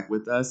will be back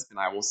with us, and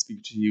I will speak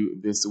to you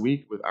this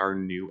week with our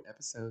new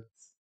episodes.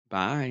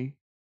 Bye.